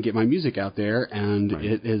CD and get my music out there, and right.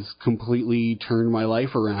 It has completely turned my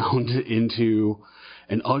life around into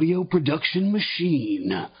an audio production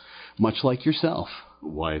machine, much like yourself.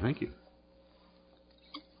 Why, thank you.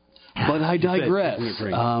 But I digress.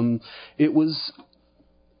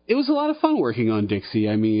 It it was a lot of fun working on Dixie.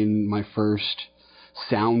 I mean, my first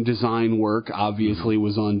sound design work obviously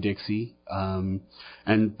was on Dixie,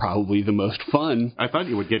 and probably the most fun. I thought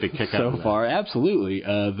you would get a kick out of that. So far, absolutely.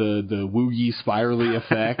 The woogie spirally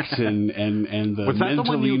effect and the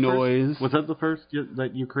mentally noise. Was that the first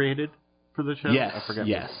that you created for the show? Yes, I forget.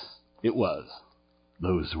 yes, it was.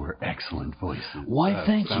 Those were excellent voices. Why,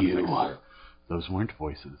 thank you. Excellent. Those weren't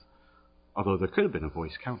voices. Although there could have been a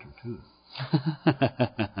voice counter, too.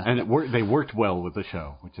 And they worked well with the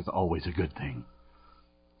show, which is always a good thing.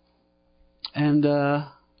 And,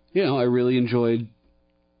 I really enjoyed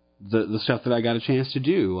the stuff that I got a chance to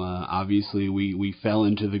do. Obviously, we fell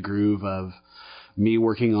into the groove of me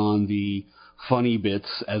working on the funny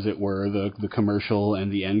bits, as it were, the commercial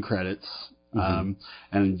and the end credits.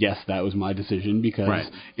 And yes, that was my decision because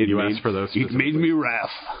asked for those. It made me laugh.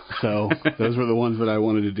 So those were the ones that I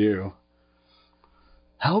wanted to do.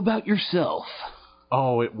 How about yourself?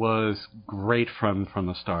 Oh, it was great fun from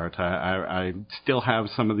the start. I still have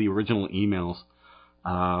some of the original emails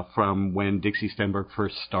from when Dixie Stenberg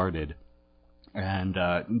first started. And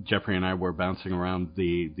Jeffrey and I were bouncing around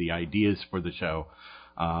the ideas for the show.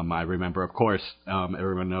 I remember, of course,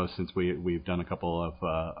 everyone knows since we've done a couple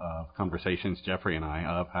of conversations, Jeffrey and I,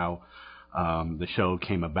 of how the show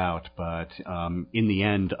came about. But in the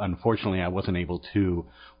end, unfortunately, I wasn't able to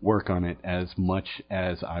work on it as much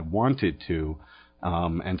as I wanted to.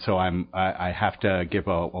 And so I have to give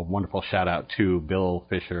a wonderful shout out to Bill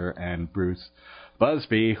Fisher and Bruce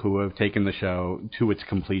Busby, who have taken the show to its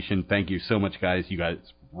completion. Thank you so much, guys. You guys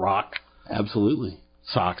rock. Absolutely.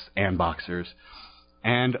 Socks and boxers.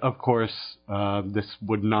 And, of course, this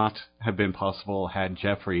would not have been possible had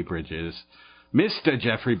Jeffrey Bridges, Mr.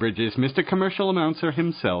 Jeffrey Bridges, Mr. Commercial Announcer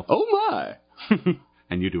himself. Oh, my!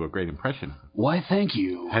 And you do a great impression. Why, thank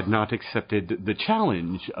you. Had not accepted the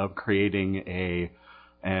challenge of creating a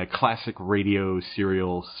classic radio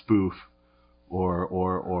serial spoof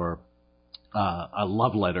or a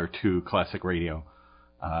love letter to classic radio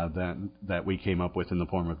that we came up with in the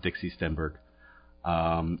form of Dixie Stenberg.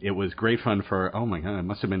 It was great fun for, oh my God, it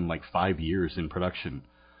must have been like 5 years in production.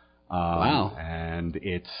 Wow. And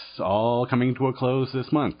it's all coming to a close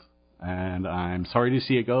this month. And I'm sorry to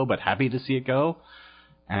see it go, but happy to see it go.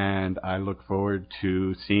 And I look forward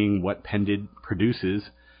to seeing what Pendid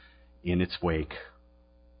produces in its wake.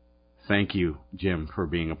 Thank you, Jim, for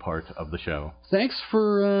being a part of the show. Thanks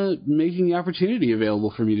for making the opportunity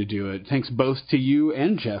available for me to do it. Thanks both to you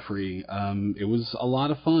and Jeffrey. It was a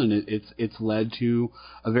lot of fun. It's led to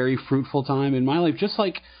a very fruitful time in my life, just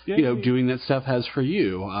like doing that stuff has for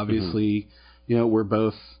you. Obviously, we're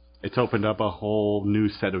both. It's opened up a whole new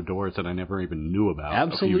set of doors that I never even knew about.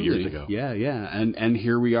 Absolutely. A few years ago. Yeah. And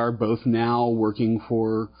here we are both now working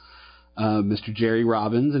for Mr. Jerry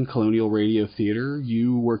Robbins and Colonial Radio Theater.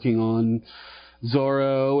 You working on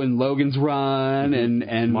Zorro and Logan's Run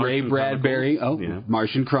and Ray Bradbury.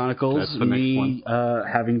 Martian Chronicles. That's the next one.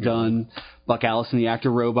 Having done Buck Allison, the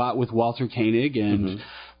Actor Robot with Walter Koenig and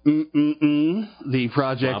the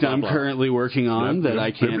project I'm currently working on that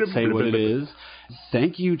I can't say what it is.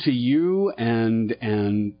 Thank you to you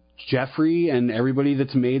and Jeffrey and everybody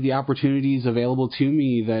that's made the opportunities available to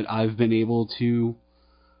me that I've been able to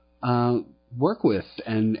work with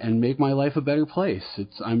and make my life a better place.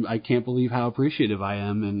 I can't believe how appreciative I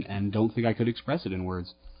am and don't think I could express it in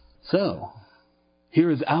words. So,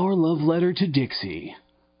 here is our love letter to Dixie.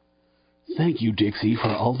 Thank you, Dixie, for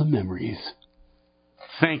all the memories.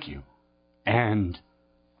 Thank you. And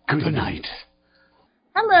good night.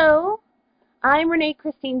 Hello. I'm Renee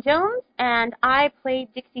Christine Jones, and I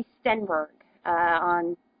played Dixie Stenberg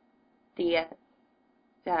on the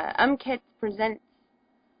UMKET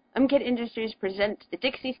Industries present the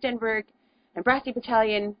Dixie Stenberg and Brassy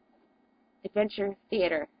Battalion Adventure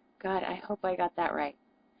Theater. God, I hope I got that right.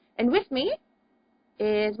 And with me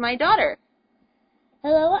is my daughter.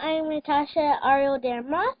 Hello, I'm Natasha Ariel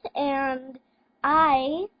Damroth, and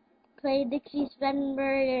I played Dixie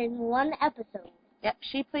Stenberg in one episode. Yep,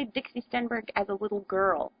 she played Dixie Stenberg as a little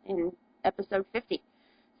girl in episode 50.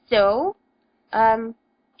 So,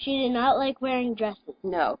 she did not like wearing dresses.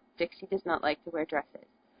 No, Dixie does not like to wear dresses.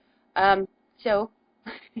 So,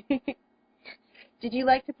 did you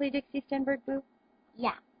like to play Dixie Stenberg, Boo?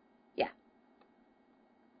 Yeah. Yeah.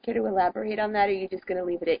 Care to elaborate on that, or are you just going to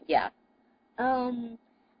leave it at yeah?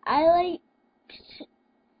 I liked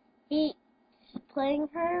playing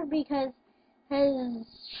her because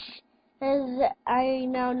I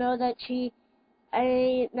now know that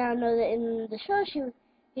in the show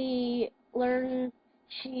she learned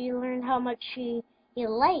how much she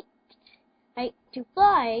liked to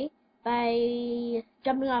fly by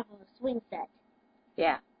jumping off of a swing set.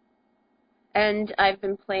 Yeah. and I've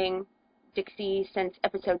been playing Dixie since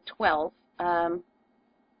episode 12.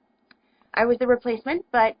 I was the replacement,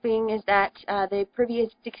 but being is that the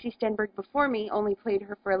previous Dixie Stenberg before me only played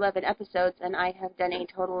her for 11 episodes, and I have done a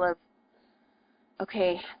total of,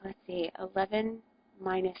 11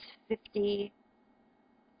 minus 50,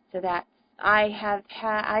 so that's, I have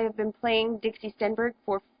been playing Dixie Stenberg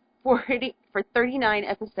for 39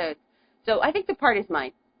 episodes, so I think the part is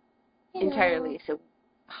mine entirely, so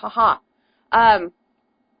haha. I've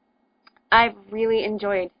really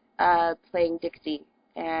enjoyed playing Dixie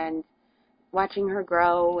and watching her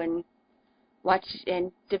grow and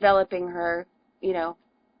developing her, to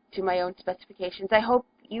my own specifications. I hope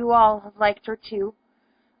you all have liked her too.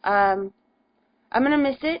 I'm gonna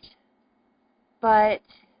miss it, but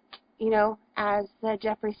as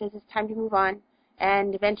Jeffrey says, it's time to move on,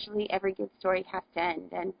 and eventually every good story has to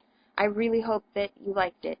end. And I really hope that you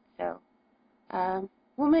liked it. So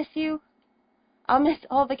we'll miss you. I'll miss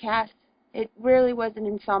all the cast. It really was an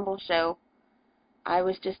ensemble show. I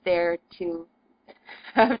was just there to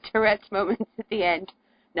have Tourette's moments at the end.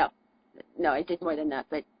 No, I did more than that,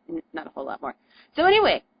 but not a whole lot more. So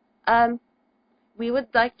anyway, we would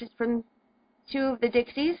like to, from two of the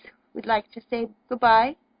Dixies, we'd like to say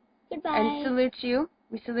goodbye. Goodbye. And salute you.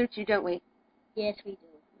 We salute you, don't we? Yes, we do.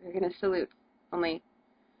 We're going to salute. Only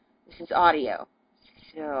this is audio,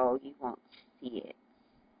 so you won't see it.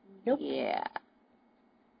 Nope. Yeah.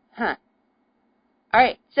 Huh. All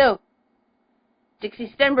right, so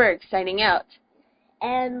Dixie Stenberg signing out.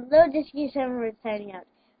 And Little Dixie Stenberg signing out.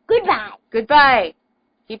 Goodbye. Goodbye.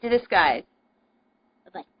 Keep to the skies.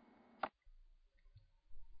 Bye-bye.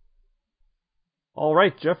 All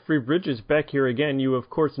right, Jeffrey Bridges back here again. You, of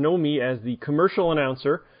course, know me as the commercial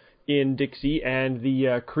announcer in Dixie and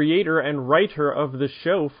the creator and writer of the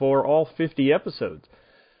show for all 50 episodes.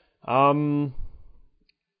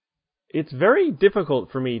 It's very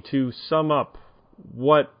difficult for me to sum up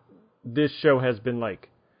what this show has been like.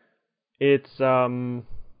 It was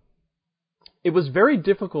very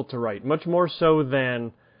difficult to write, much more so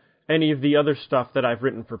than any of the other stuff that I've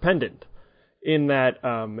written for Pendant, in that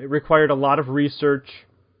it required a lot of research.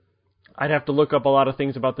 I'd have to look up a lot of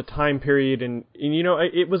things about the time period, and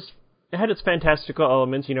it had its fantastical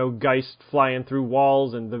elements, Geist flying through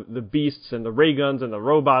walls, and the beasts, and the ray guns, and the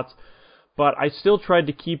robots, but I still tried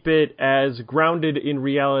to keep it as grounded in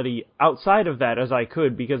reality outside of that as I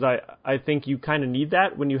could, because I think you kind of need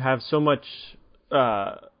that when you have so much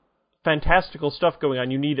fantastical stuff going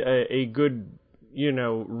on. You need a good,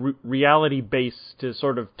 reality base to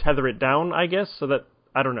sort of tether it down, I guess, so that,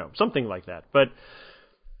 I don't know, something like that. But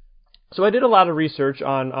so I did a lot of research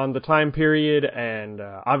on the time period, and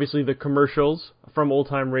obviously the commercials from old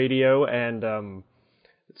time radio, and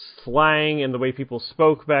slang and the way people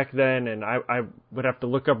spoke back then, and I would have to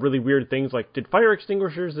look up really weird things like, did fire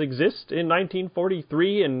extinguishers exist in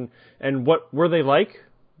 1943, and what were they like?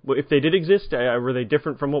 If they did exist, were they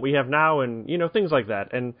different from what we have now, and things like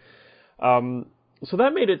that. And so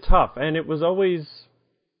that made it tough, and it was always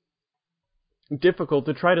difficult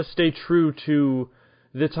to try to stay true to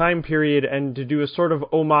the time period and to do a sort of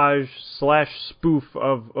homage / spoof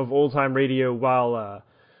of old time radio while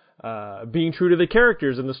being true to the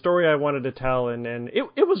characters and the story I wanted to tell, and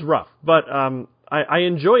it was rough, but I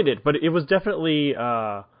enjoyed it, but it was definitely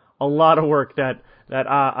a lot of work that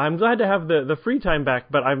I'm glad to have the free time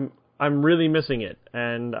back, but I'm really missing it,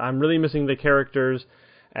 and I'm really missing the characters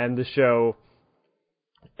and the show,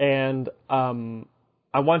 and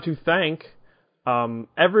I want to thank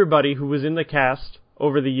everybody who was in the cast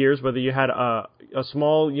over the years, whether you had a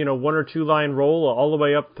small, 1 or 2 line role all the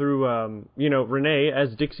way up through, Renee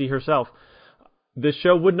as Dixie herself. This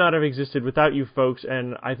show would not have existed without you folks,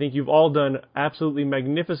 and I think you've all done an absolutely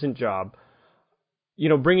magnificent job,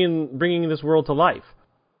 bringing this world to life.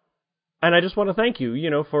 And I just want to thank you,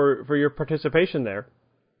 for your participation there.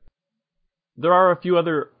 There are a few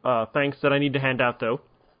other thanks that I need to hand out, though.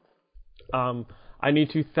 I need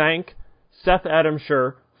to thank Seth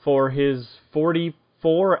Adamshire for his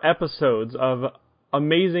 44 episodes of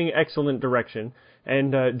amazing, excellent direction,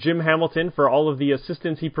 and Jim Hamilton for all of the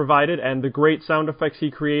assistance he provided and the great sound effects he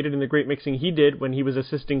created and the great mixing he did when he was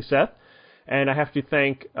assisting Seth. And I have to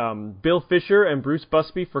thank Bill Fisher and Bruce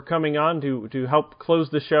Busby for coming on to help close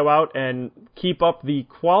the show out and keep up the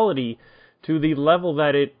quality to the level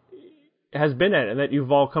that it has been at and that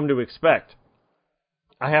you've all come to expect.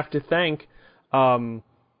 I have to thank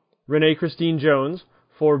Renee Christine Jones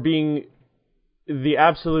for being the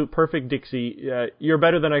absolute perfect Dixie. You're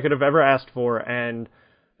better than I could have ever asked for, and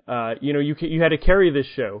you had to carry this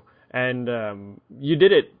show, and you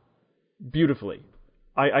did it beautifully.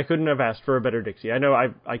 I couldn't have asked for a better Dixie. I know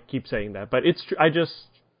I keep saying that, but it's true.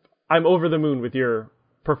 I'm over the moon with your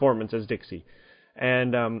performance as Dixie.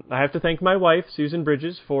 And I have to thank my wife, Susan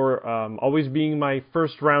Bridges, for always being my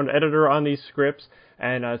first-round editor on these scripts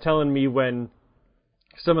and telling me when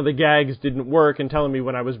some of the gags didn't work and telling me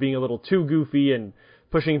when I was being a little too goofy and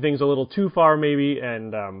pushing things a little too far, maybe.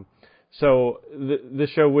 And so the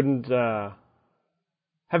show wouldn't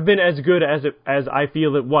have been as good as I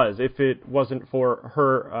feel it was if it wasn't for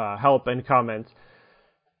her help and comments.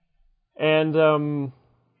 And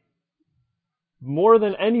more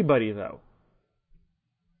than anybody, though,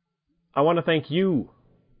 I want to thank you,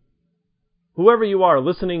 whoever you are,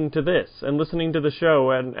 listening to this and listening to the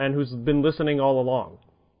show and who's been listening all along.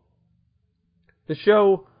 The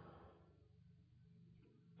show,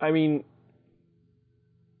 I mean,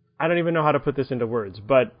 I don't even know how to put this into words,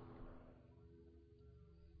 but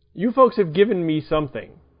you folks have given me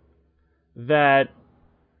something that,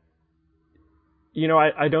 you know,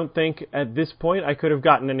 I don't think at this point I could have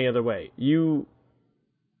gotten any other way. You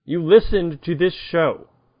listened to this show.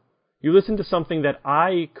 You listened to something that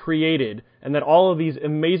I created and that all of these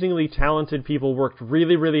amazingly talented people worked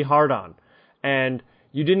really, really hard on. And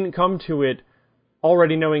you didn't come to it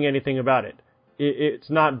already knowing anything about it. It's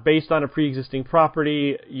not based on a pre-existing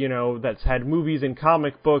property, you know, that's had movies and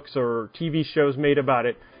comic books or TV shows made about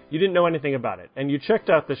it. You didn't know anything about it. And you checked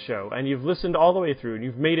out the show and you've listened all the way through and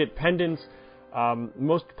you've made it Pendant's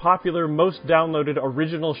most popular, most downloaded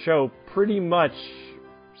original show pretty much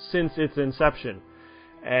since its inception.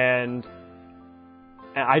 And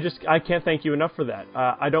I can't thank you enough for that.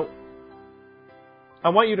 I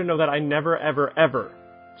want you to know that I never, ever, ever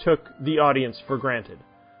took the audience for granted.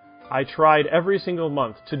 I tried every single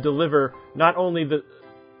month to deliver not only the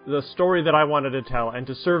story that I wanted to tell and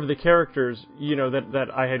to serve the characters, you know,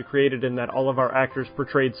 that I had created and that all of our actors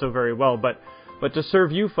portrayed so very well, but to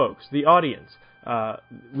serve you folks, the audience.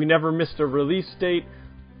 We never missed a release date.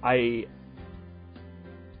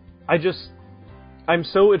 I'm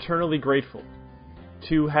so eternally grateful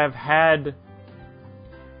to have had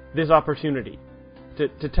this opportunity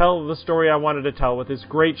to tell the story I wanted to tell with this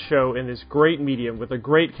great show in this great medium with a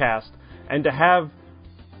great cast, and to have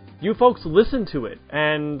you folks listen to it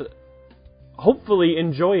and hopefully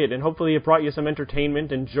enjoy it, and hopefully it brought you some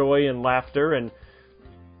entertainment and joy and laughter, and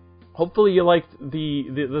hopefully you liked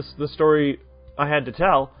the story I had to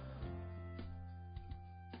tell.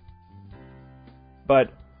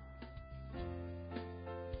 But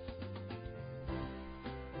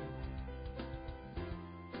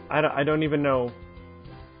I don't even know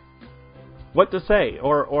what to say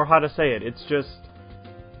or how to say it. It's just,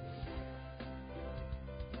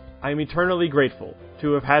 I'm eternally grateful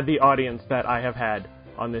to have had the audience that I have had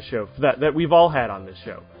on this show, that we've all had on this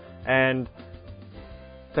show. And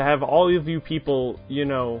to have all of you people, you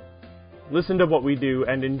know, listen to what we do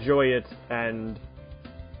and enjoy it, and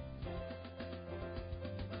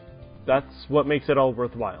that's what makes it all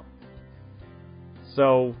worthwhile.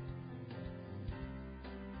 So,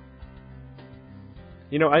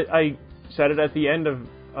 you know, I said it at the end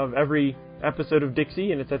of every episode of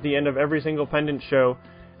Dixie, and it's at the end of every single Pendant show,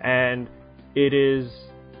 and it is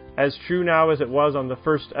as true now as it was on the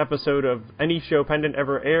first episode of any show Pendant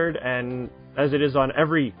ever aired, and as it is on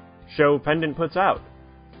every show Pendant puts out.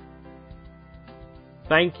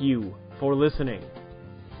 Thank you for listening.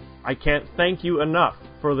 I can't thank you enough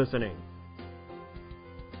for listening.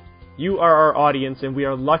 You are our audience, and we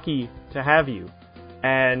are lucky to have you,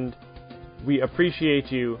 and we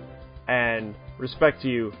appreciate you and respect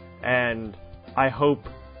you, and I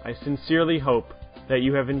sincerely hope that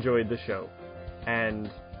you have enjoyed the show. And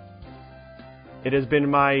it has been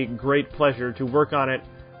my great pleasure to work on it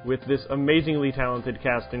with this amazingly talented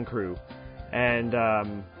cast and crew.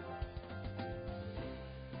 And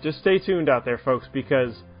just stay tuned out there, folks,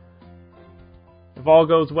 because if all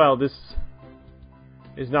goes well, this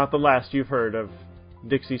is not the last you've heard of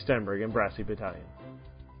Dixie Stenberg and Brassy Battalion.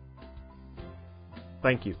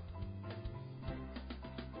 Thank you.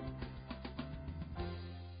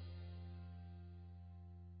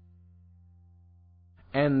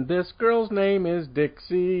 And this girl's name is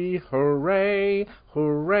Dixie, hooray,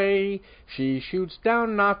 hooray. She shoots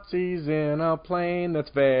down Nazis in a plane that's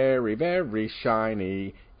very, very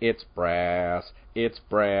shiny. It's brass,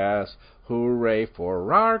 hooray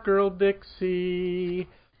for our girl Dixie.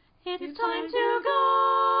 It's time to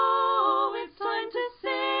go, it's time to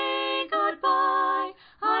say goodbye.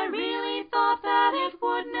 I really thought that it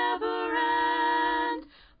would never end,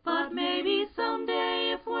 but maybe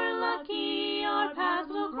someday if we're lucky our paths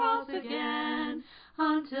will cross again.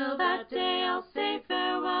 Until that day I'll say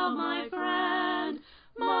farewell, my friend.